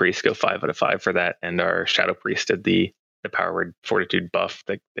healing priest go 5 out of 5 for that, and our shadow priest did the power word fortitude buff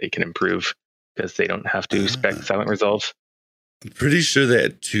that they can improve because they don't have to spec Silent Resolves. I'm pretty sure they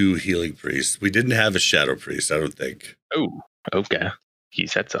had 2 healing priests. We didn't have a shadow priest, I don't think. Oh, okay.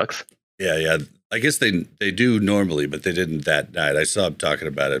 That sucks. Yeah. I guess they do normally, but they didn't that night. I saw him talking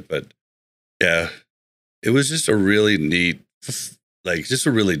about it, but yeah. It was just a really neat, thing. It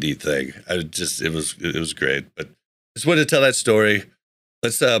was great. But just wanted to tell that story.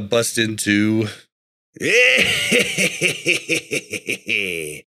 Let's bust into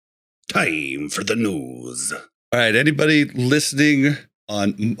time for the news. All right, anybody listening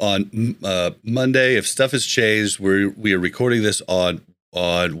on Monday? If stuff has changed, we are recording this on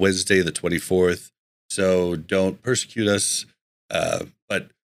Wednesday the 24th. So don't persecute us. But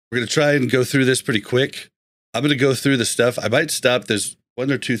we're going to try and go through this pretty quick. I'm going to go through the stuff. I might stop. There's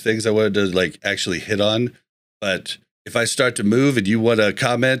 1 or 2 things I wanted to like actually hit on. But if I start to move and you want to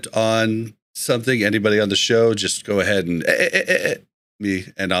comment on something, anybody on the show, just go ahead and me,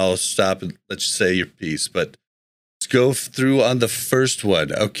 and I'll stop and let you say your piece. But let's go through on the first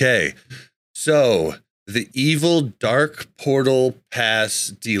one. Okay. So the Evil Dark Portal Pass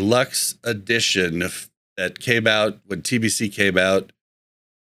Deluxe Edition that came out when TBC came out.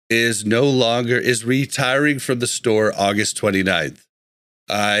 is retiring from the store August 29th.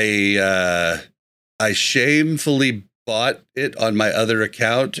 I shamefully bought it on my other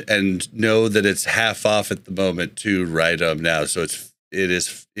account and know that it's half off at the moment to Rhydom now. So it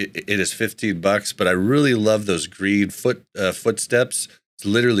is $15, but I really love those green footsteps. It's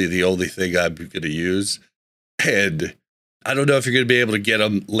literally the only thing I'm going to use. And I don't know if you're going to be able to get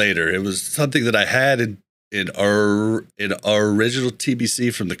them later. It was something that I had in our original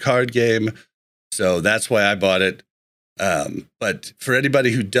TBC from the card game. So that's why I bought it. But for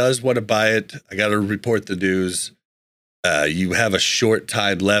anybody who does want to buy it, I got to report the news. You have a short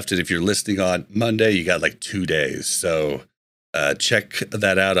time left. And if you're listening on Monday, you got like 2 days. So check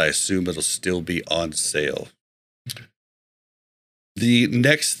that out. I assume it'll still be on sale. The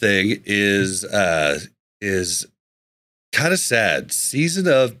next thing is kind of sad. Season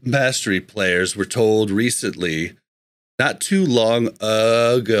of Mastery players were told recently, not too long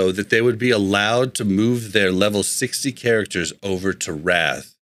ago, that they would be allowed to move their level 60 characters over to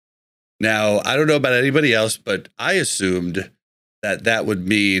Wrath. Now, I don't know about anybody else, but I assumed that would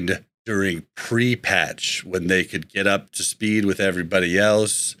mean during pre-patch when they could get up to speed with everybody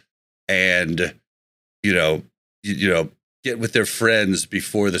else and, get with their friends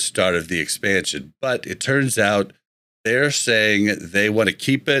before the start of the expansion. But it turns out they're saying they want to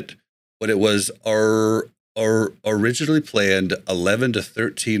keep it when it was originally planned 11 to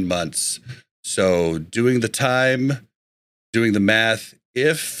 13 months. So doing the math,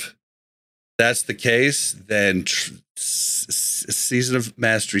 if that's the case, then Season of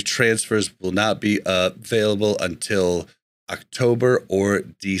Mastery transfers will not be available until October or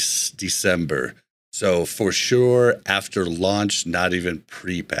December. So for sure, after launch, not even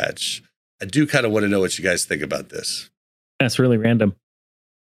pre-patch. I do kind of want to know what you guys think about this. That's really random.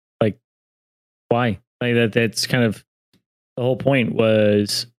 Like, why? Like that's kind of the whole point,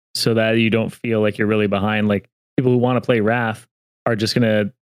 was so that you don't feel like you're really behind. Like, people who want to play Wrath are just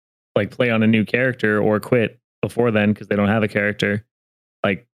gonna like play on a new character or quit before then because they don't have a character.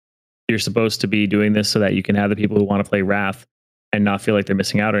 Like, you're supposed to be doing this so that you can have the people who want to play Wrath and not feel like they're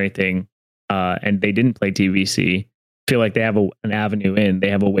missing out or anything. And they didn't play TVC, feel like they have an avenue in. They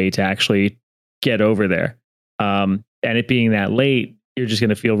have a way to actually get over there. And it being that late, you're just going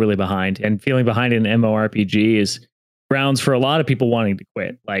to feel really behind. And feeling behind in an MMORPG is grounds for a lot of people wanting to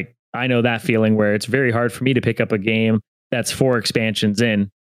quit. Like, I know that feeling where it's very hard for me to pick up a game that's 4 expansions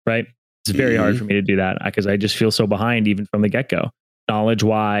in, right? It's very hard for me to do that because I just feel so behind even from the get-go,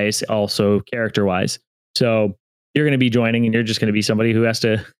 knowledge-wise, also character-wise. So you're going to be joining and you're just going to be somebody who has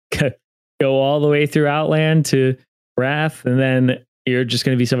to go all the way through Outland to Wrath, and then you're just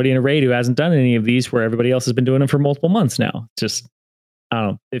going to be somebody in a raid who hasn't done any of these where everybody else has been doing them for multiple months now. Just, I don't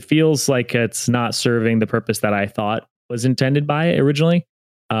know. It feels like it's not serving the purpose that I thought was intended by it originally.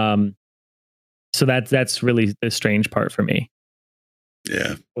 So that's really the strange part for me.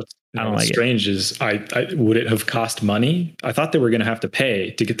 Yeah. What's strange is I would it have cost money? I thought they were going to have to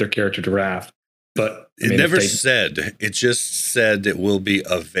pay to get their character to Wrath, but it never said. It just said it will be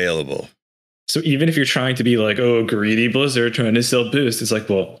available. So even if you're trying to be like, oh, greedy Blizzard trying to sell boost, it's like,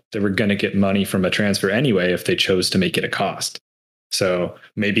 well, they were going to get money from a transfer anyway if they chose to make it a cost. So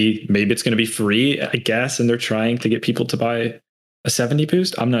maybe it's going to be free, I guess, and they're trying to get people to buy a 70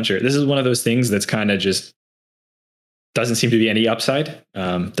 boost. I'm not sure. This is one of those things that's kind of just doesn't seem to be any upside.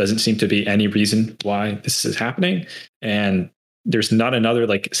 Doesn't seem to be any reason why this is happening. And there's not another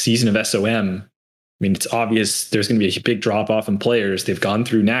like season of SOM. I mean, it's obvious there's going to be a big drop off in players. They've gone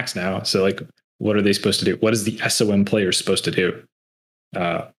through Nax now. So like, what are they supposed to do? What is the SOM player supposed to do?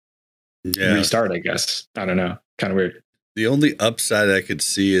 Restart, I guess. I don't know. Kind of weird. The only upside I could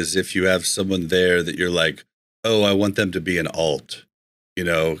see is if you have someone there that you're like, oh, I want them to be an alt,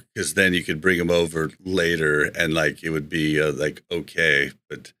 because then you could bring them over later and like it would be like, okay.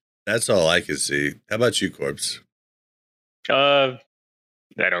 But that's all I can see. How about you, Corpse? I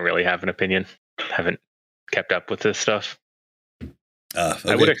don't really have an opinion. Haven't kept up with this stuff.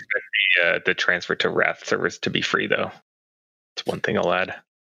 Okay. I would expect the transfer to Wrath servers to be free, though. It's one thing I'll add.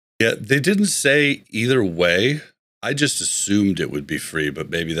 Yeah, they didn't say either way. I just assumed it would be free, but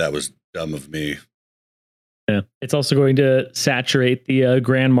maybe that was dumb of me. Yeah, it's also going to saturate the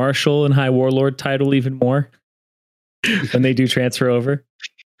Grand Marshal and High Warlord title even more when they do transfer over.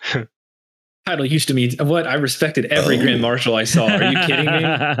 Title used to mean what? I respected every Grand Marshal I saw. Are you kidding me?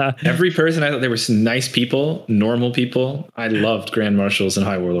 Every person, I thought they were nice people, normal people. I loved Grand Marshals and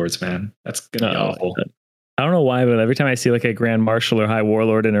High Warlords, man. That's gonna be awful. I don't know why, but every time I see like a Grand Marshal or High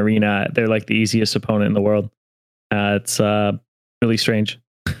Warlord in Arena, they're like the easiest opponent in the world. It's really strange.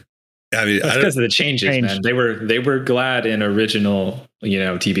 I mean, that's because of the changes, man. They were glad in original,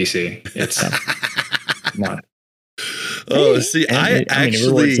 TBC. It's not. Oh, see, it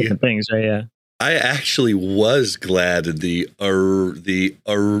rewards different things, right? Yeah. I actually was glad in the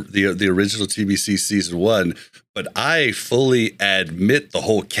original TBC season 1, but I fully admit the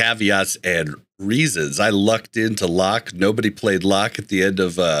whole caveats and reasons. I lucked into Lock. Nobody played Lock at the end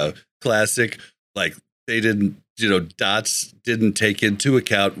of Classic. Like they didn't, Dots didn't take into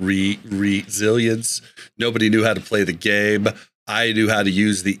account resilience. Nobody knew how to play the game. I knew how to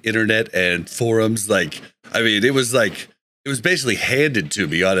use the internet and forums. It was basically handed to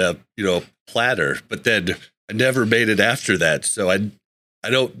me on a platter, but then I never made it after that. So I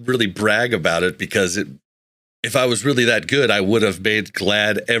don't really brag about it because if I was really that good, I would have made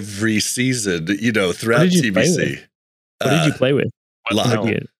Glad every season, throughout TBC. What did you play with?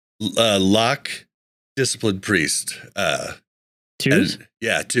 Lock, Disciplined Priest. Twos?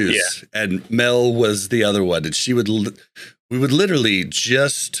 Twos. Yeah. And Mel was the other one. And we would literally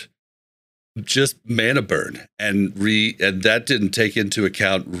just mana burn and that didn't take into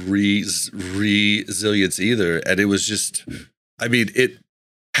account resilience either. And it was just,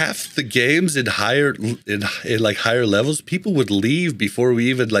 half the games in higher levels, people would leave before we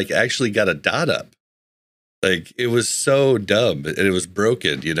even actually got a dot up. It was so dumb and it was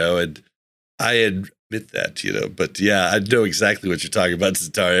broken, and I admit that, but yeah, I know exactly what you're talking about,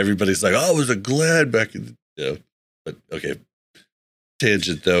 Zatar. Everybody's like, oh, it was a Glad back in but okay.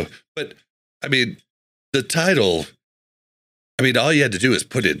 Tangent though. But the title, all you had to do is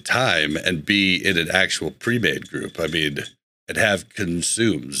put in time and be in an actual pre-made group. And have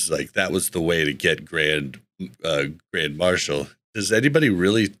consumes. That was the way to get Grand Marshal. Does anybody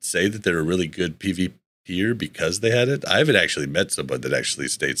really say that they're a really good PvPer because they had it? I haven't actually met someone that actually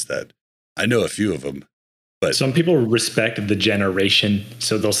states that. I know a few of them. But some people respect the generation.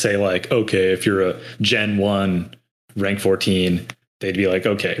 So they'll say okay, if you're a Gen 1, rank 14, they'd be like,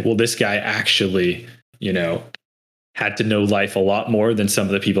 okay, well, this guy actually, had to know life a lot more than some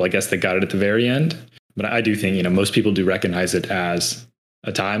of the people, I guess, that got it at the very end. But I do think, most people do recognize it as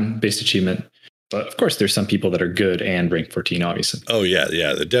a time-based achievement. But of course, there's some people that are good and rank 14, obviously. Oh, yeah.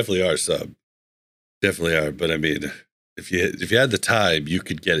 There definitely are some. Definitely are. But if you had the time, you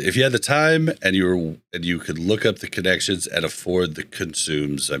could get it. If you had the time and you could look up the connections and afford the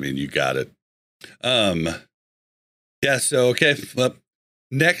consumes, you got it. Yeah, so okay. Well,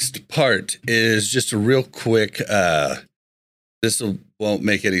 next part is just a real quick this won't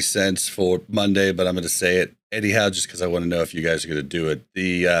make any sense for Monday, but I'm going to say it anyhow, just because I want to know if you guys are going to do it.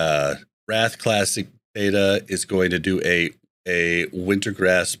 The Wrath Classic beta is going to do a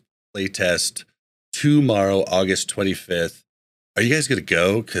Wintergrass playtest tomorrow, August 25th. Are you guys going to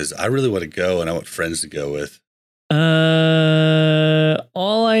go? Because I really want to go, and I want friends to go with.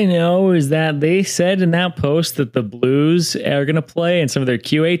 All I know is that they said in that post that the Blues are going to play and some of their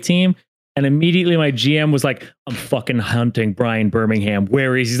QA team. And immediately my GM was like, I'm fucking hunting Brian Birmingham.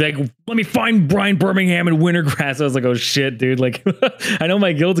 Where is he? He's like, let me find Brian Birmingham in Wintergrass. I was like, oh shit, dude. I know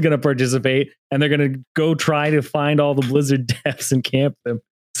my guild's going to participate and they're going to go try to find all the Blizzard devs and camp them.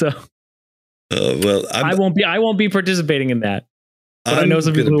 So I won't be participating in that. But I know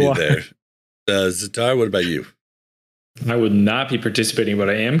some people who are. There. Zatar, what about you? I would not be participating, but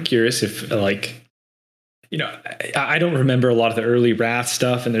I am curious if I don't remember a lot of the early Wrath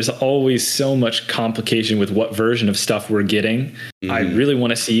stuff, and there's always so much complication with what version of stuff we're getting. Mm-hmm. I really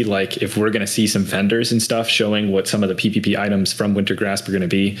want to see if we're going to see some vendors and stuff showing what some of the PvP items from Wintergrass are going to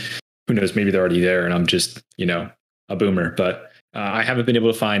be. Who knows? Maybe they're already there, and I'm just a boomer. But I haven't been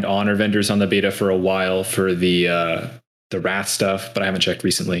able to find honor vendors on the beta for a while for the Wrath stuff, but I haven't checked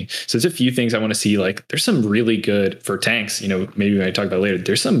recently. So there's a few things I want to see. There's some really good for tanks, maybe when I talk about it later,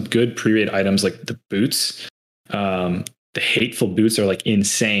 there's some good pre-raid items like the boots. The hateful boots are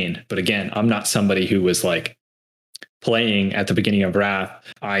insane. But again, I'm not somebody who was playing at the beginning of Wrath.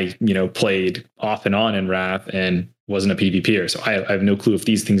 I, played off and on in Wrath and wasn't a PvPer. So I have no clue if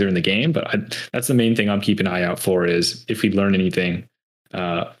these things are in the game, but that's the main thing I'm keeping an eye out for is if we learn anything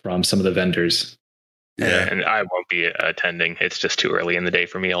from some of the vendors. Yeah, and I won't be attending. It's just too early in the day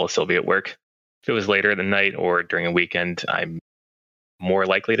for me. I'll still be at work. If it was later in the night or during a weekend, I'm a lot more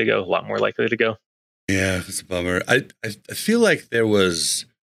likely to go. Yeah, it's a bummer. I feel like there was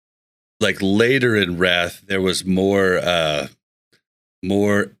later in Wrath, there was more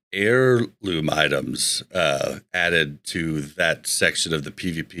heirloom items added to that section of the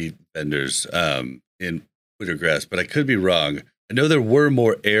PvP vendors in Wintergrass, but I could be wrong. I know there were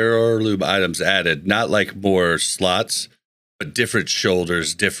more heirloom items added, not more slots, but different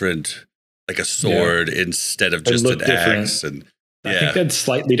shoulders, different a sword instead of just an axe. And I think they had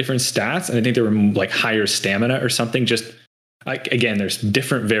slightly different stats, and I think they were like higher stamina or something. Just like, again, there's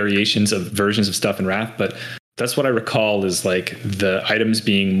different variations of versions of stuff in Wrath, but that's what I recall is like the items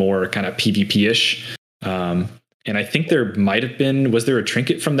being more kind of PvP-ish. And I think there might have been, was there a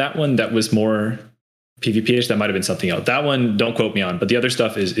trinket from that one that was more PvP-ish? That might have been something else. That one, don't quote me on, but the other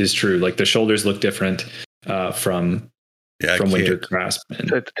stuff is true. Like the shoulders look different from Winter Grasp.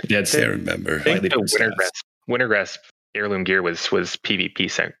 And I can't remember. I think the Winter Grasp heirloom gear was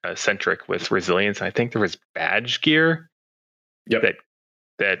PvP centric with resilience. I think there was badge gear. Yep.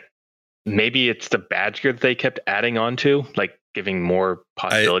 That maybe it's the badge gear that they kept adding on to, like giving more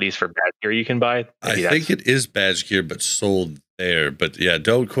possibilities for badge gear you can buy. Maybe I think it is badge gear, but sold there. But yeah,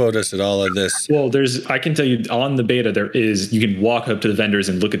 don't quote us at all on this. Well, I can tell you on the beta, you can walk up to the vendors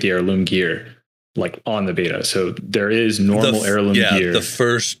and look at the heirloom gear, like on the beta. So there is normal heirloom gear. The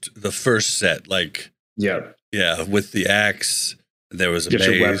first set, like with the axe, there was a mace,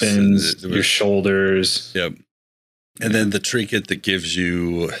 your weapons, your shoulders. Yep. And then the trinket that gives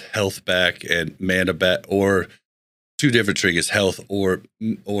you health back and mana back, or two different trinkets, health or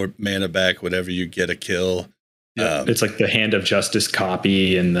mana back whenever you get a kill. It's like the Hand of Justice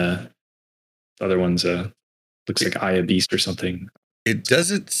copy, and the other one's looks like Eye of Beast or something. It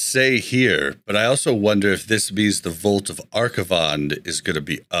doesn't say here, but I also wonder if this means the Vault of Archivond is going to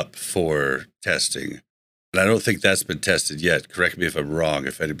be up for testing. And I don't think that's been tested yet. Correct me if I'm wrong,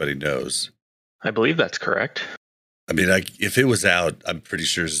 if anybody knows. I believe that's correct. I mean, if it was out, I'm pretty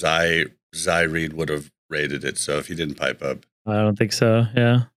sure Zirene would have rated it. So if he didn't pipe up, I don't think so.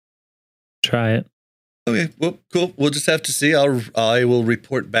 Yeah, try it. Okay, well, cool. We'll just have to see. I will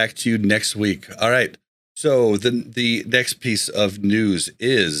report back to you next week. All right. So the next piece of news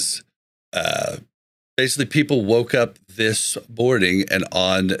is basically people woke up this morning and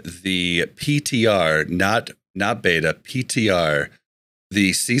on the PTR, not beta, PTR,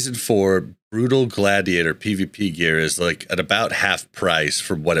 the season 4 Brutal Gladiator PvP gear is like at about half price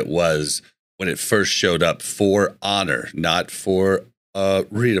from what it was when it first showed up for honor, not for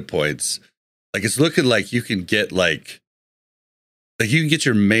Rita points. Like it's looking like you can get like you can get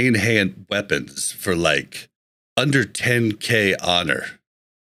your main hand weapons for like under 10k honor,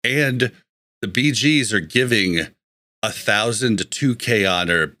 and the BGs are giving 1,000 to 2k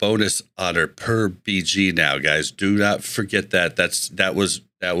honor bonus honor per BG now, guys. Do not forget that. That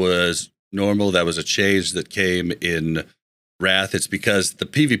was normal. That was a change that came in Wrath. It's because the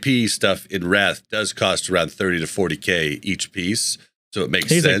PvP stuff in Wrath does cost around 30 to 40k each piece, so it makes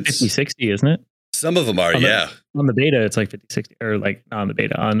sense. Like 50, 60, isn't it? Some of them are, on the beta, it's like 50, 60, or like not on the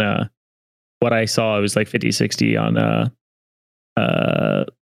beta. On what I saw, it was like 50, 60 on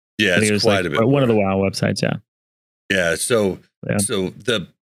it's quite like a bit. One of the WoW websites, yeah. So the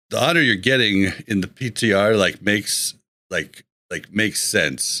honor you're getting in the PTR makes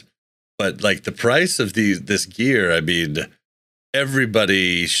sense, but like the price of this gear, I mean,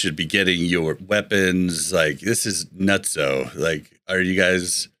 everybody should be getting your weapons. Like this is nutso. Like, are you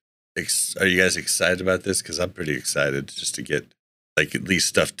guys excited about this? Because I'm pretty excited just to get like at least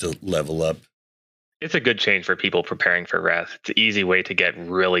stuff to level up. It's a good change for people preparing for Wrath. It's an easy way to get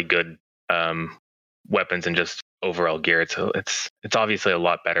really good weapons and just overall gear. So it's obviously a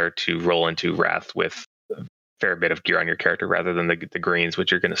lot better to roll into Wrath with a fair bit of gear on your character rather than the greens,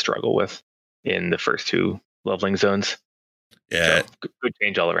 which you're going to struggle with in the first two leveling zones. Yeah, so, good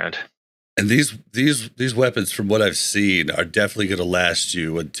change all around. And these weapons, from what I've seen, are definitely going to last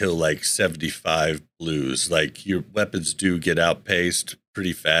you until like 75 blues. Like your weapons do get outpaced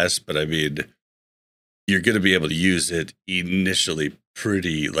pretty fast, but I mean, you're going to be able to use it initially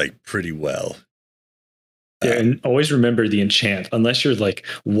pretty well. Yeah, and always remember the enchant. Unless you're like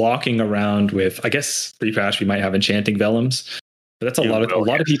walking around with, I guess Free Pass, we might have enchanting vellums, but that's a lot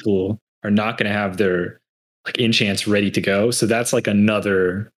of people are not going to have their like enchants ready to go. So that's like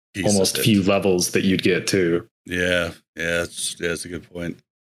another almost few levels that you'd get too. Yeah, that's a good point.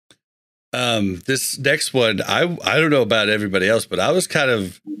 This next one, I don't know about everybody else, but I was kind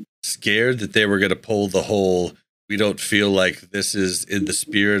of scared that they were going to pull the whole "we don't feel like this is in the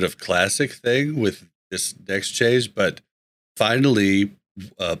spirit of classic" thing with this next change. But finally,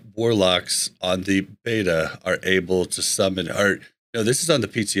 warlocks on the beta are able to summon. This is on the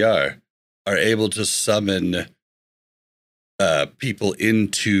PTR. Are able to summon people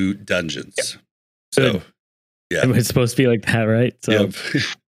into dungeons. Yep. So, yeah, it's supposed to be like that, right? So,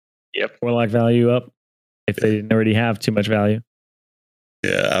 yep. Warlock value up if they didn't already have too much value.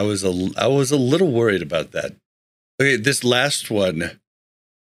 Yeah, I was a little worried about that. Okay, this last one,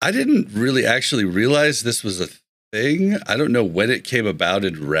 I didn't really actually realize this was a thing. I don't know when it came about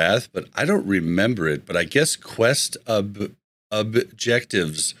in Wrath, but I don't remember it. But I guess Quest of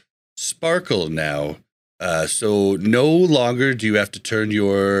objectives sparkle now. So no longer do you have to turn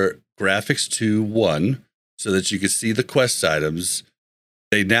your graphics to 1 so that you can see the quest items.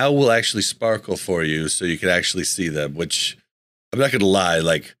 They now will actually sparkle for you so you can actually see them, which I'm not going to lie,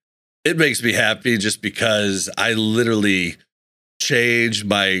 like it makes me happy just because I literally change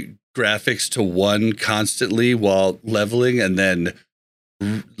my graphics to 1 constantly while leveling, and then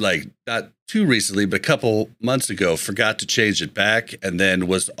like not too recently, but a couple months ago, forgot to change it back, and then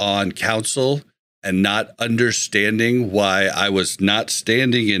was on council and not understanding why I was not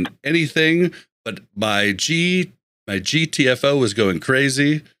standing in anything, but my GTFO was going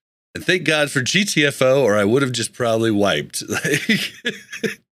crazy. And thank God for GTFO, or I would have just probably wiped.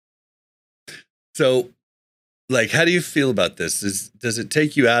 So, like, how do you feel about this? Does it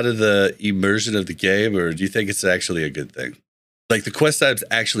take you out of the immersion of the game, or do you think it's actually a good thing? Like, the quest items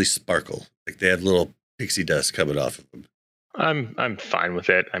actually sparkle. Like, they have little pixie dust coming off of them. I'm fine with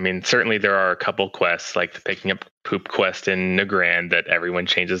it. I mean, certainly there are a couple quests, like the picking up poop quest in Nagrand, that everyone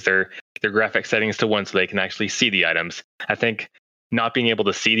changes their graphic settings to 1 so they can actually see the items. I think not being able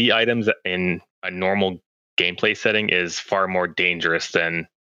to see the items in a normal gameplay setting is far more dangerous than,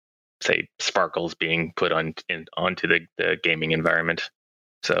 say, sparkles being put onto the gaming environment.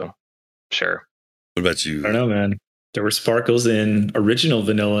 So, sure. What about you? I don't know, man. There were sparkles in original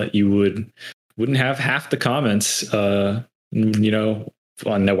vanilla. You wouldn't have half the comments, you know,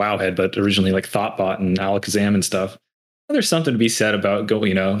 on the Wowhead, but originally like Thoughtbot and Alakazam and stuff. There's something to be said about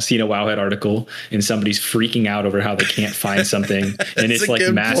seeing a Wowhead article and somebody's freaking out over how they can't find something, and it's like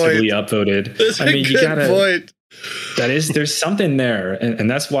massively upvoted. That's I mean, you gotta. Point. There's something there, and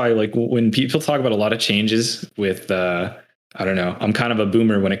that's why, like, when people talk about a lot of changes with, I don't know, I'm kind of a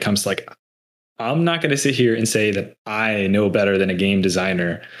boomer when it comes to, like, I'm not going to sit here and say that I know better than a game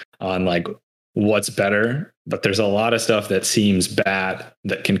designer on like what's better, but there's a lot of stuff that seems bad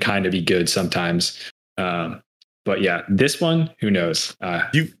that can kind of be good sometimes. But yeah, this one, who knows? I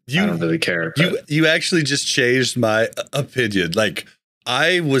don't really care. You actually just changed my opinion. Like,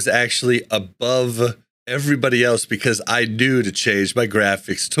 I was actually above everybody else because I knew to change my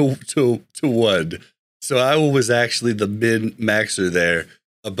graphics to 1. So I was actually the min-maxer there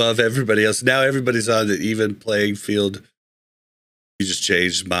above everybody else. Now everybody's on the even playing field. You just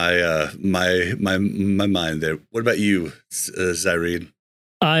changed my my mind there. What about you, Zirene?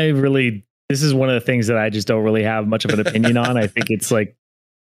 This is one of the things that I just don't really have much of an opinion on. I think it's like,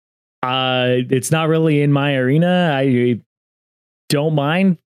 it's not really in my arena. I don't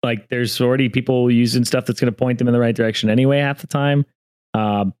mind. Like, there's already people using stuff that's going to point them in the right direction anyway half the time.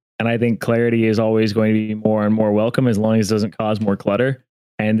 And I think clarity is always going to be more and more welcome as long as it doesn't cause more clutter.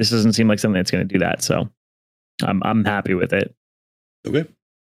 And this doesn't seem like something that's going to do that. So I'm happy with it. Okay.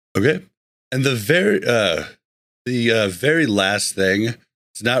 And the very last thing,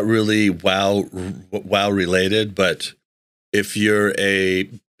 it's not really WoW related, but if you're a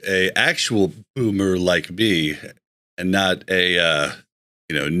actual boomer like me and not a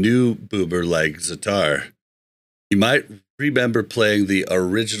new boomer like Zatar, you might remember playing the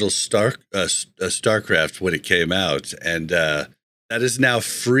original StarCraft when it came out, and that is now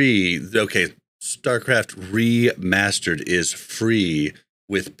free. Okay, StarCraft Remastered is free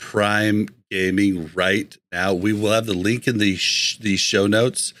with Prime Gaming right now. We will have the link in the show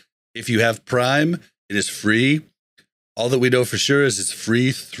notes. If you have Prime, it is free. All that we know for sure is it's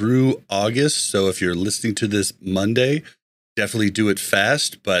free through August. So if you're listening to this Monday, definitely do it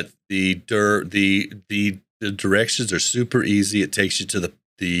fast. But the directions are super easy. It takes you to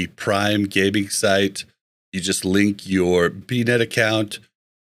the Prime Gaming site. You just link your BNet account.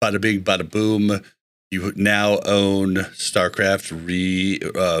 Bada bing, bada boom. You now own StarCraft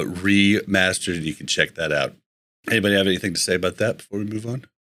Remastered, and you can check that out. Anybody have anything to say about that before we move on?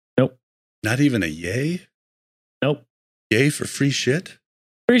 Nope. Not even a yay? Nope. Yay for free shit?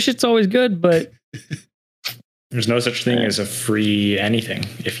 Free shit's always good, but there's no such thing as a free anything,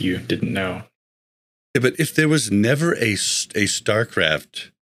 if you didn't know. Yeah, but if there was never a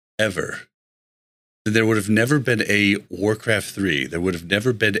StarCraft ever, there would have never been a Warcraft 3. There would have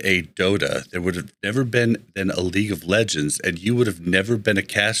never been a Dota. There would have never been then a League of Legends, and you would have never been a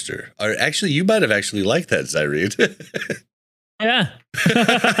caster. Or actually, you might have actually liked that, Zirene. Yeah.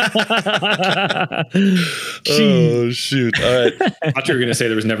 Oh, shoot. All right. I thought you were going to say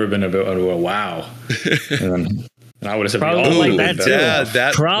there was never been a WoW. And I would have said probably like that too.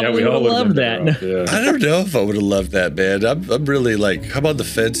 Yeah, probably would have loved that. Yeah. I don't know if I would have loved that, man. I'm really like, I'm on the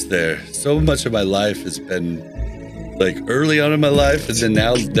fence there. So much of my life has been like early on in my life, and then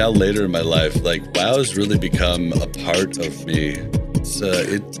now later in my life, like WoW has really become a part of me.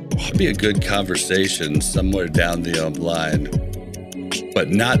 It'll be a good conversation somewhere down the line. But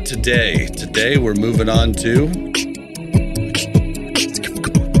not today. Today we're moving on to...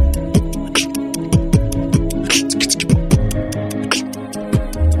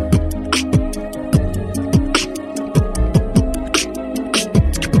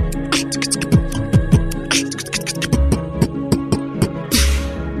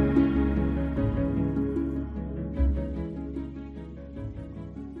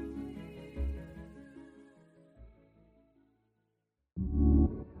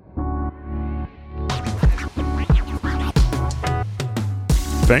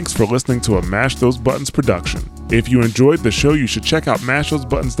 Thanks for listening to a Mash Those Buttons production. If you enjoyed the show, you should check out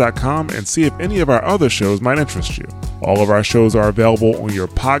mashthosebuttons.com and see if any of our other shows might interest you. All of our shows are available on your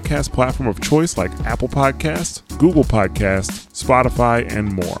podcast platform of choice like Apple Podcasts, Google Podcasts, Spotify,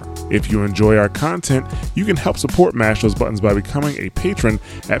 and more. If you enjoy our content, you can help support Mash Those Buttons by becoming a patron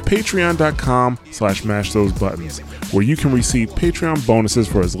at patreon.com/mashthosebuttons, where you can receive Patreon bonuses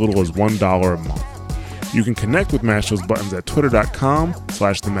for as little as $1 a month. You can connect with Mash Those Buttons at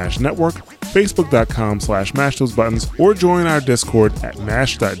twitter.com/The Mash Network, facebook.com/mashthosebuttons, or join our Discord at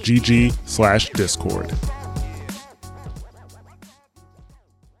mash.gg/discord.